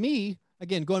that, to me,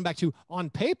 again, going back to on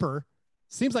paper,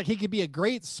 seems like he could be a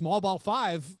great small ball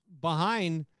 5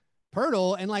 behind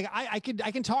Pirtle. And like, I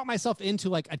can talk myself into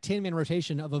like a 10-man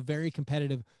rotation of a very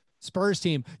competitive Spurs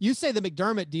team. You say the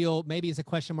McDermott deal maybe is a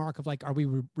question mark of like, are we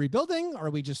rebuilding? Or are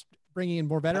we just bringing in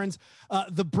more veterans?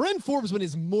 The Bryn Forbes one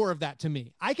is more of that to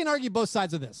me. I can argue both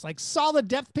sides of this, like solid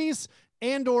depth piece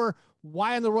or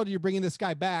why in the world are you bringing this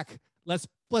guy back? Let's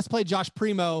play Josh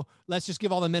Primo. Let's just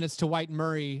give all the minutes to White and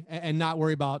Murray and not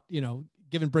worry about,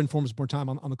 giving Bryn Forbes more time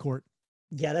on the court.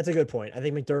 Yeah, that's a good point. I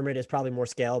think McDermott is probably more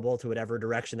scalable to whatever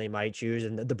direction they might choose.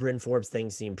 And the Bryn Forbes thing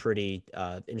seemed pretty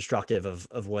instructive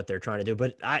of what they're trying to do.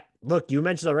 But look, you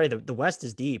mentioned already, the West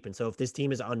is deep. And so if this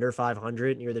team is under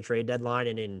 500 near the trade deadline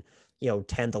and in,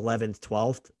 10th, 11th,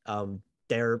 12th.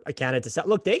 They're a candidate to sell.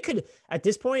 Look, they could, at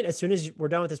this point, as soon as we're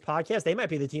done with this podcast, they might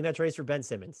be the team that trades for Ben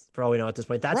Simmons, for all we know at this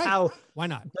point. That's how. Why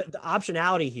not? The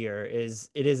optionality here is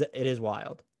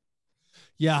wild.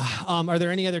 Yeah. Are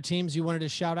there any other teams you wanted to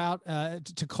shout out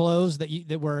to close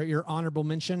that were your honorable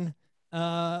mention?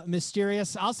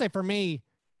 Mysterious. I'll say for me,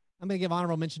 I'm going to give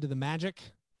honorable mention to the Magic.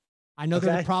 I know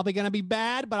they're probably going to be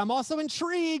bad, but I'm also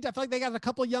intrigued. I feel like they got a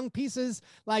couple of young pieces.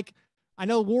 Like, I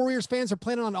know Warriors fans are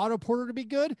planning on Otto Porter to be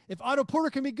good. If Otto Porter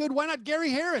can be good, why not Gary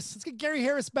Harris? Let's get Gary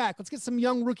Harris back. Let's get some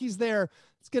young rookies there.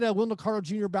 Let's get a Wendell Carter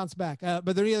Jr. bounce back. But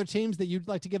are there any other teams that you'd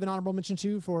like to give an honorable mention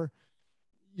to for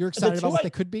you're excited about what they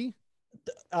could be?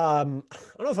 I don't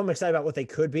know if I'm excited about what they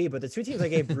could be, but the two teams I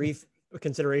gave brief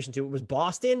consideration to was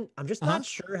Boston. I'm just not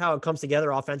sure how it comes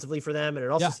together offensively for them. And it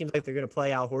also seems like they're going to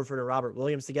play Al Horford and Robert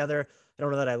Williams together. I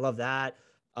don't know that I love that.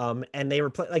 And they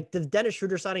were like the Dennis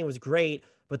Schroeder signing was great,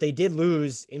 but they did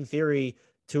lose, in theory,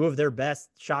 two of their best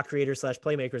shot creators /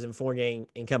 playmakers in Fournier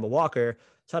and Kemba Walker.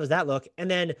 So how does that look? And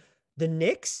then the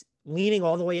Knicks leaning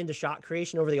all the way into shot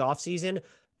creation over the offseason.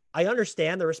 I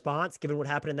understand the response given what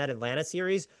happened in that Atlanta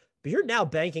series, but you're now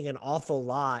banking an awful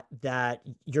lot that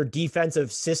your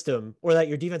defensive system or that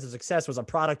your defensive success was a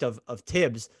product of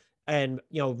Tibbs and,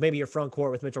 maybe your front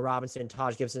court with Mitchell Robinson,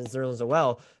 Taj Gibson, Nerlens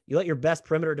Noel. You let your best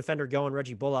perimeter defender go in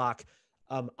Reggie Bullock.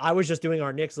 I was just doing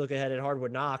our Knicks look ahead at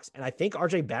Hardwood Knocks, and I think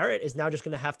RJ Barrett is now just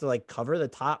going to have to cover the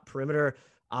top perimeter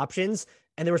options.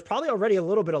 And there was probably already a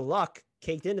little bit of luck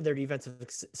caked into their defensive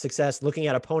success looking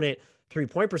at opponent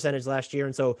 3-point percentage last year.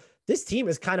 And so this team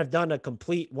has kind of done a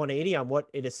complete 180 on what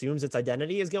it assumes its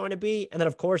identity is going to be. And then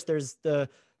of course there's the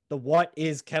what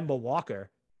is Kemba Walker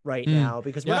right now,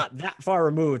 because we're not that far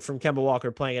removed from Kemba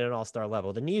Walker playing at an all-star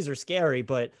level. The knees are scary,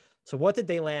 but so what did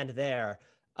they land there?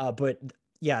 But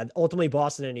yeah, ultimately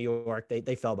Boston and New York,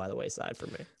 they fell by the wayside for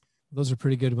me. Those are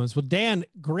pretty good ones. Well, Dan,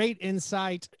 great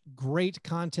insight, great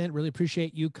content. Really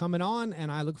appreciate you coming on, and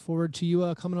I look forward to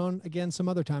you coming on again some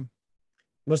other time.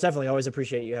 Most definitely. Always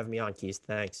appreciate you having me on, Keith.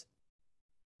 Thanks.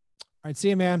 All right. See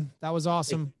you, man. That was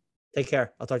awesome. Take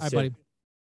care. I'll talk to you soon. Buddy.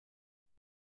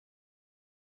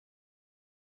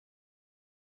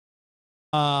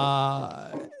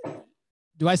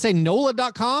 Do I say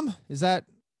NOLA.com? Is that?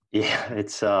 Yeah,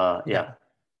 it's yeah.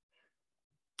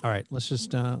 All right. Let's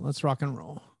just let's rock and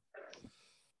roll.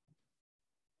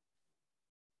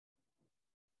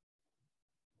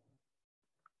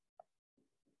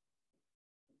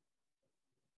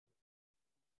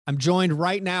 I'm joined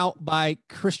right now by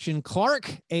Christian Clark,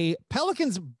 a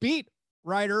Pelicans beat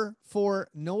writer for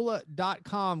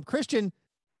NOLA.com. Christian,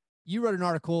 you wrote an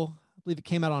article, I believe it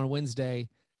came out on Wednesday,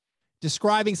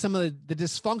 describing some of the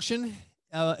dysfunction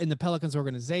in the Pelicans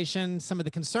organization, some of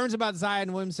the concerns about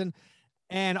Zion Williamson,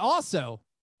 and also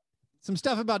some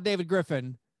stuff about David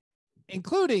Griffin,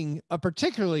 including a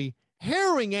particularly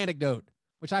harrowing anecdote,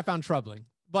 which I found troubling.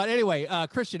 But anyway,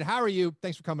 Christian, how are you?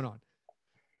 Thanks for coming on.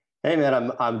 Hey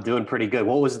man, I'm doing pretty good.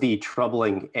 What was the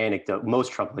troubling anecdote?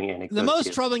 Most troubling anecdote? The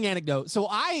most troubling anecdote. So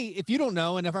if you don't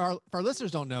know, and if our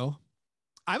listeners don't know,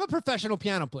 I'm a professional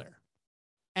piano player,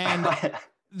 and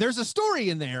there's a story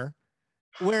in there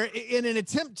where, in an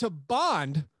attempt to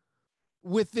bond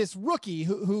with this rookie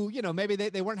who maybe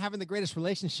they weren't having the greatest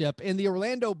relationship in the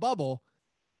Orlando bubble,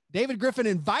 David Griffin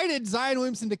invited Zion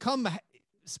Williamson to come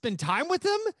spend time with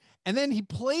him, and then he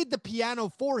played the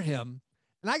piano for him.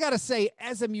 And I got to say,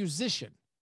 as a musician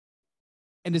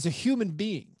and as a human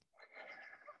being,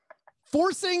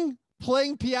 forcing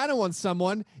playing piano on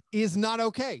someone is not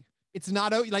okay. It's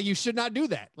not like, you should not do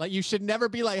that. Like, you should never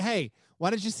be like, hey, why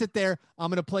don't you sit there?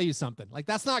 I'm going to play you something. Like,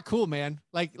 that's not cool, man.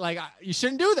 Like you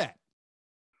shouldn't do that.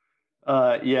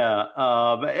 Yeah.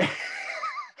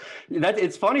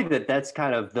 It's funny that's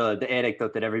kind of the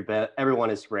anecdote that everyone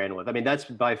has ran with. I mean, that's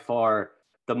by far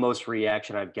the most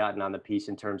reaction I've gotten on the piece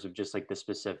in terms of just like the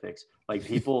specifics. Like,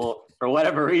 people, for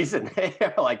whatever reason,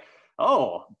 they're like,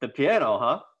 oh, the piano,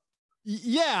 huh?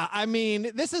 Yeah. I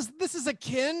mean, this is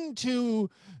akin to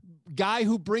guy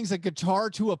who brings a guitar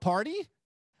to a party.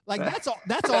 Like,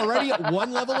 that's already at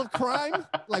one level of crime.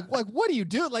 Like what do you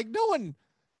do? Like, no one,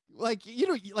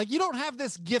 you don't have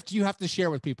this gift you have to share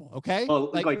with people. Okay. Well,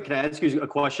 can I ask you a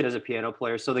question as a piano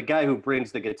player? So the guy who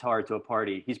brings the guitar to a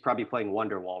party, he's probably playing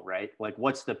Wonderwall, right? Like,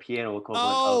 what's the piano equivalent?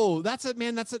 Oh, that's it,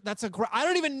 man. I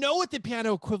don't even know what the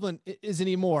piano equivalent is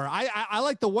anymore. I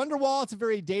like the Wonderwall. It's a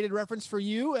very dated reference for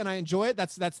you, and I enjoy it.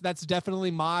 That's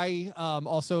definitely my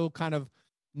also kind of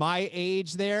my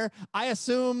age there. I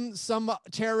assume some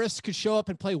terrorists could show up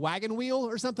and play Wagon Wheel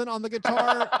or something on the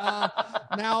guitar.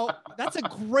 Now, that's a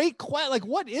great question. Like,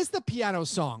 what is the piano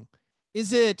song?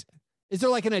 Is it Is there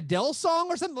like an Adele song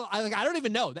or something? I don't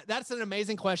even know. That's an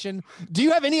amazing question. Do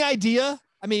you have any idea?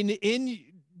 I mean,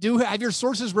 have your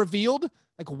sources revealed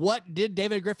like what did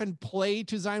David Griffin play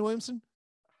to Zion Williamson?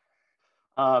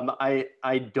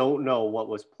 I don't know what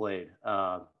was played.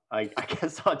 I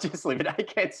guess I'll just leave it. I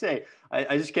can't say.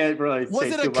 I just can't really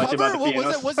say too much about the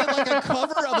piano. Was it like a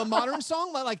cover of a modern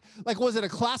song? Like was it a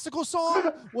classical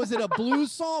song? Was it a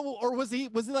blues song? Or was he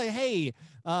like, hey,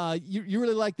 you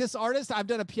really like this artist? I've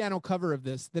done a piano cover of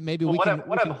this that maybe what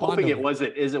I'm hoping it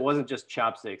wasn't just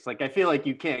chopsticks. Like I feel like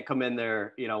you can't come in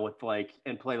there, with like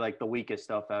and play like the weakest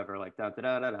stuff ever, like da da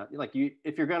da da da. Like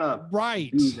if you're gonna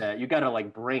do that, you gotta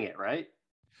like bring it, right?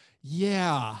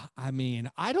 Yeah, I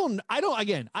mean, I don't.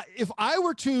 Again, if I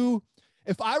were the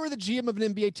GM of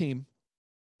an NBA team,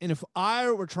 and if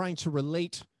I were trying to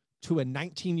relate to a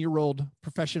 19-year-old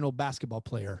professional basketball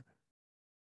player,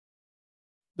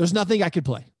 there's nothing I could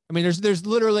play. I mean, there's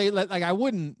literally like I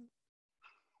wouldn't.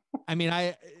 I mean,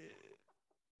 I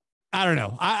don't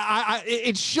know.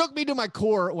 It shook me to my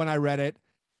core when I read it.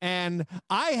 And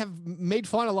I have made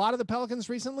fun a lot of the Pelicans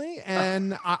recently,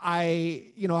 and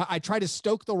I try to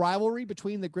stoke the rivalry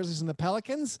between the Grizzlies and the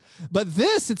Pelicans. But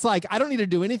it's like I don't need to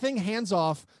do anything. Hands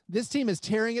off. This team is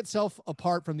tearing itself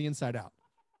apart from the inside out.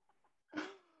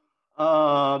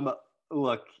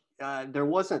 Look, there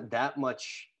wasn't that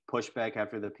much pushback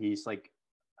after the piece. Like,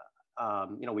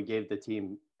 we gave the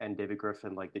team and David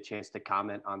Griffin like the chance to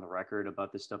comment on the record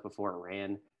about this stuff before it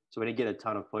ran, so we didn't get a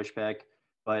ton of pushback.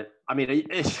 But I mean,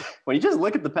 when you just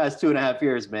look at the past 2.5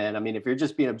 years, man, I mean, if you're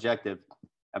just being objective,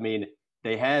 I mean,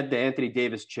 they had the Anthony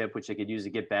Davis chip, which they could use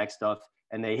to get back stuff,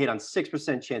 and they hit on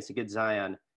 6% chance to get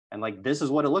Zion. And like, this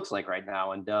is what it looks like right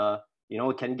now. And,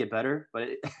 it can get better, but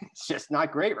it's just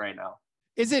not great right now.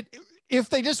 Is it, if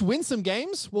they just win some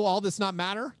games, will all this not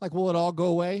matter? Like, will it all go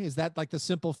away? Is that like the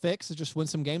simple fix to just win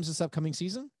some games this upcoming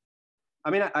season? I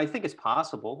mean, I think it's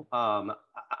possible.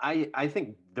 I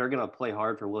think they're going to play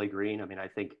hard for Willie Green. I mean, I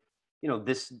think,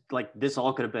 this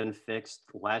all could have been fixed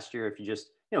last year if you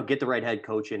just, get the right head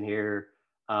coach in here.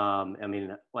 I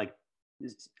mean, like,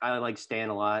 I like Stan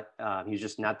a lot. He's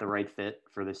just not the right fit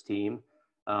for this team.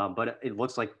 But it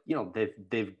looks like,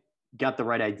 they've got the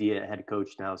right idea at head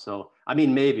coach now. So, I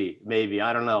mean, maybe,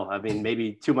 I don't know. I mean,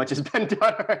 maybe too much has been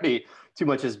done already. Too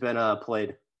much has been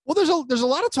played. Well, there's a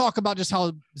lot of talk about just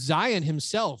how Zion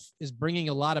himself is bringing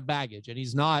a lot of baggage, and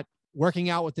he's not working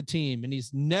out with the team, and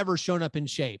he's never shown up in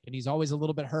shape, and he's always a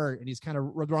little bit hurt, and he's kind of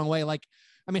rubbed the wrong way. Like,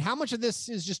 I mean, how much of this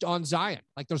is just on Zion?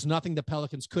 Like, there's nothing the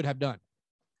Pelicans could have done.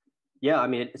 Yeah, I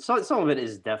mean, some of it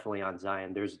is definitely on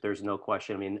Zion. There's no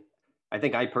question. I mean, I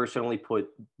think I personally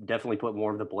definitely put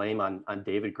more of the blame on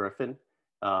David Griffin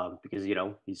because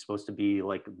he's supposed to be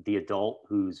like the adult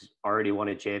who's already won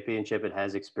a championship and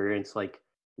has experience like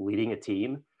leading a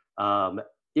team.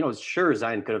 Sure,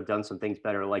 Zion could have done some things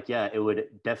better. Like, yeah, it would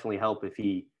definitely help if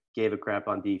he gave a crap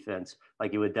on defense.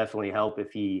 Like, it would definitely help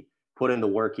if he put in the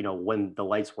work, when the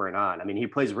lights weren't on. I mean, he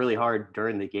plays really hard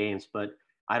during the games, but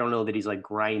I don't know that he's like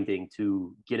grinding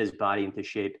to get his body into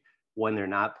shape when they're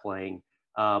not playing.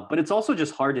 But it's also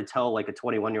just hard to tell like a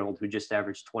 21-year-old who just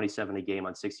averaged 27 a game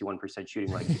on 61%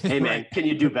 shooting, like, hey man, can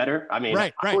you do better? I mean,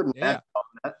 right. Yeah.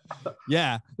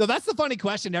 Yeah. No, that's the funny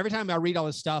question. Every time I read all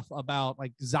this stuff about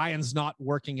like Zion's not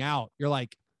working out, you're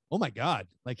like, oh my God,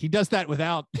 like he does that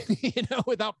without,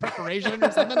 without preparation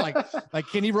or something. Like,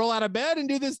 can he roll out of bed and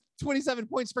do this 27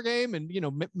 points per game and,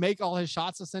 make all his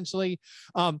shots essentially?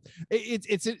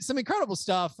 It's some incredible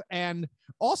stuff. And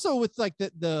also with like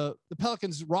the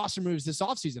Pelicans roster moves this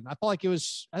offseason, I felt like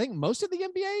I think most of the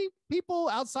NBA people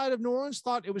outside of New Orleans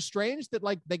thought it was strange that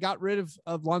like they got rid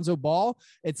of Lonzo Ball.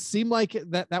 It seemed like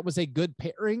that was a good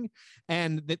pairing,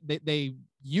 and that they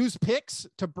used picks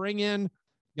to bring in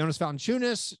Jonas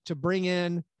Valanciunas, to bring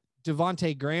in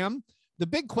Devontae Graham. The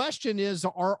big question is,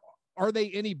 are they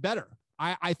any better?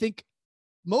 I think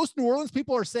most New Orleans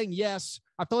people are saying yes.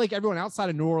 I feel like everyone outside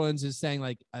of New Orleans is saying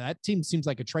like that team seems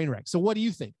like a train wreck. So what do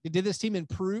you think? Did this team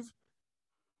improve?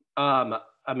 I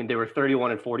mean, they were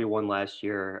 31-41 last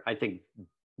year. I think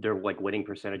their like winning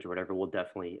percentage or whatever will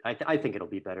definitely, I think it'll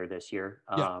be better this year.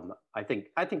 Yeah. I think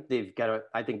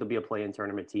they'll be a play-in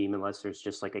tournament team unless there's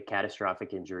just like a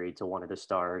catastrophic injury to one of the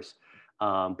stars.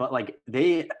 But like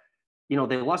they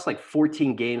lost like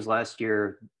 14 games last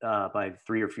year by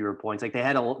 3 or fewer points. Like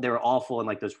they were awful in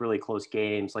like those really close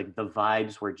games. Like the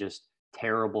vibes were just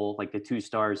terrible. Like the two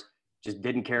stars just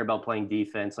didn't care about playing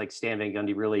defense. Like Stan Van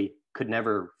Gundy really could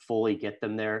never fully get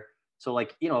them there. So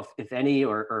like, if any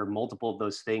or multiple of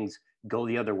those things go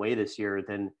the other way this year,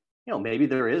 then, maybe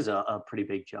there is a pretty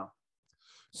big jump.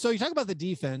 So you talk about the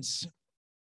defense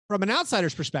from an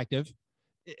outsider's perspective.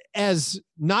 as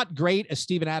not great as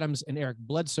Steven Adams and Eric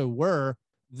Bledsoe were,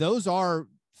 those are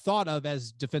thought of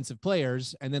as defensive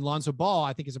players. And then Lonzo Ball,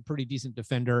 I think, is a pretty decent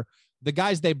defender. The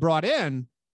guys they brought in,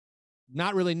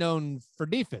 not really known for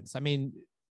defense. I mean,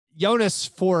 Jonas,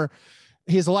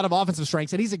 he has a lot of offensive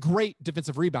strengths, and he's a great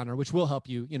defensive rebounder, which will help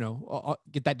you,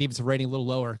 get that defensive rating a little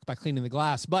lower by cleaning the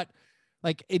glass. But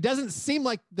like, it doesn't seem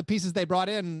like the pieces they brought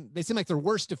in, they seem like they're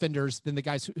worse defenders than the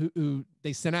guys who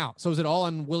they sent out. So is it all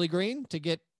on Willie Green to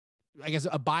get, I guess,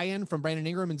 a buy-in from Brandon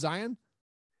Ingram and Zion?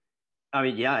 I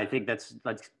mean, yeah, I think that's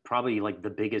probably like the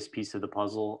biggest piece of the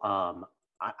puzzle.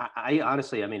 I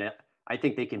honestly, I mean, I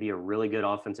think they can be a really good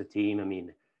offensive team. I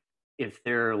mean, if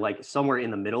they're like somewhere in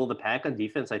the middle of the pack on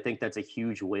defense, I think that's a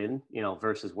huge win,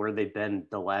 versus where they've been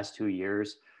the last 2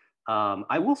 years.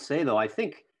 I will say though, I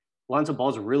think Lonzo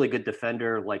Ball's a really good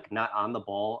defender, like not on the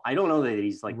ball. I don't know that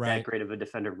he's like that great of a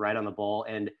defender right on the ball.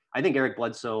 And I think Eric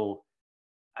Bledsoe,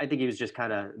 I think he was just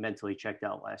kind of mentally checked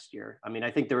out last year. I mean,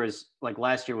 I think there was like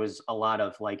last year was a lot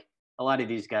of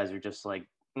these guys are just like,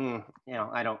 I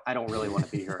don't really want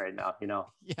to be here right now,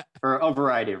 yeah, for a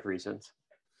variety of reasons.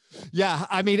 Yeah.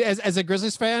 I mean, as a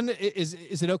Grizzlies fan, is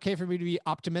it okay for me to be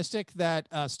optimistic that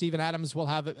Steven Adams will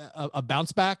have a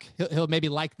bounce back? He'll maybe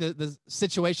like the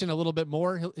situation a little bit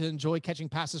more. He'll enjoy catching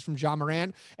passes from Ja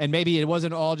Morant, and maybe it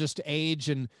wasn't all just age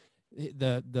and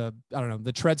the I don't know,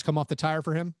 the treads come off the tire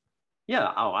for him.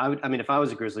 Yeah. Oh, I mean, if I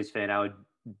was a Grizzlies fan, I would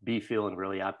be feeling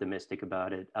really optimistic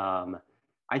about it. I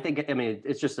mean,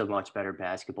 it's just a much better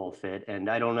basketball fit. And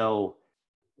I don't know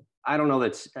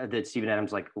that Steven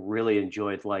Adams like really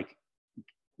enjoyed like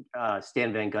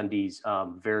Stan Van Gundy's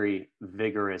very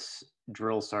vigorous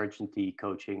drill sergeant-y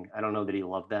coaching. I don't know that he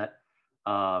loved that.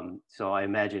 So I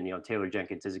imagine, Taylor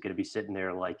Jenkins isn't going to be sitting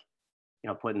there like,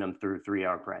 putting them through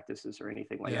 3-hour practices or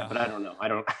anything like that. But I don't know.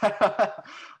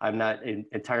 I'm not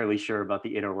entirely sure about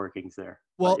the inner workings there.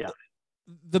 Well, yeah.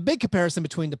 The big comparison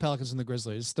between the Pelicans and the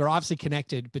Grizzlies, they're obviously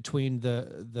connected between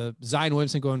the Zion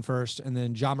Williamson going first and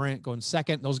then Ja Morant going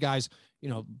second. Those guys,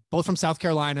 both from South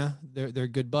Carolina, they're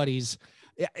good buddies.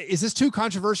 Is this too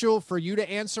controversial for you to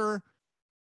answer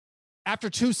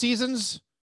after 2 seasons?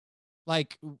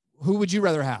 Like, who would you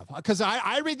rather have? Because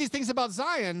I read these things about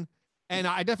Zion, and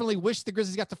I definitely wish the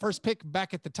Grizzlies got the first pick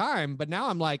back at the time. But now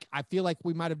I'm like, I feel like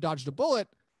we might have dodged a bullet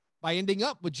by ending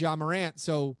up with Ja Morant.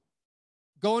 So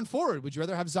going forward, would you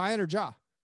rather have Zion or Ja?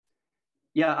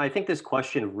 Yeah, I think this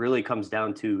question really comes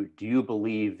down to, do you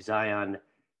believe Zion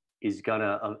is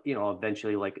gonna,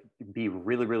 eventually like be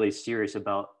really, really serious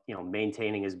about,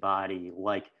 maintaining his body,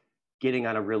 like getting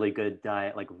on a really good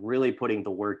diet, like really putting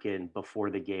the work in before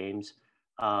the games?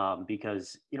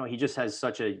 Because, he just has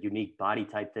such a unique body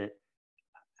type that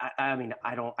I mean,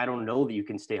 I don't know that you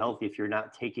can stay healthy if you're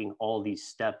not taking all these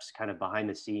steps kind of behind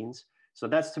the scenes. So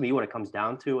that's to me what it comes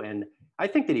down to. And I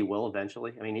think that he will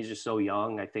eventually. I mean, he's just so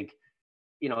young. I think,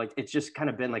 it's just kind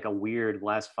of been like a weird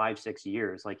last 5-6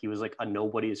 years. Like he was like a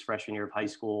nobody his freshman year of high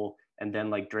school. And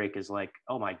then like Drake is like,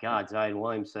 oh my God, Zion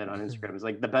Williamson on Instagram is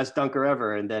like the best dunker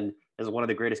ever. And then is one of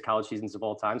the greatest college seasons of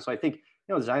all time. So I think,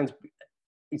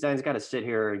 Zion's got to sit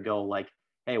here and go like,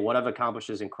 hey, what I've accomplished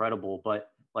is incredible.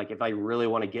 But like, if I really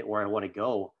want to get where I want to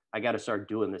go, I got to start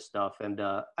doing this stuff. And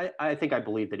I think I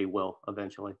believe that he will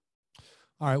eventually.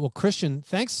 All right. Well, Christian,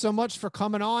 thanks so much for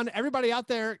coming on. Everybody out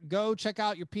there, go check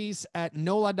out your piece at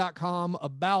NOLA.com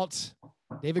about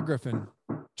David Griffin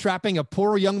trapping a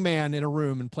poor young man in a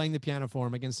room and playing the piano for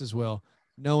him against his will.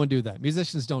 No one do that.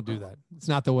 Musicians don't do that. It's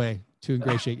not the way to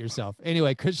ingratiate yourself.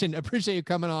 Anyway, Christian, appreciate you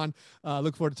coming on.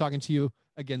 Look forward to talking to you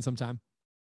again sometime.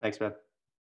 Thanks, man.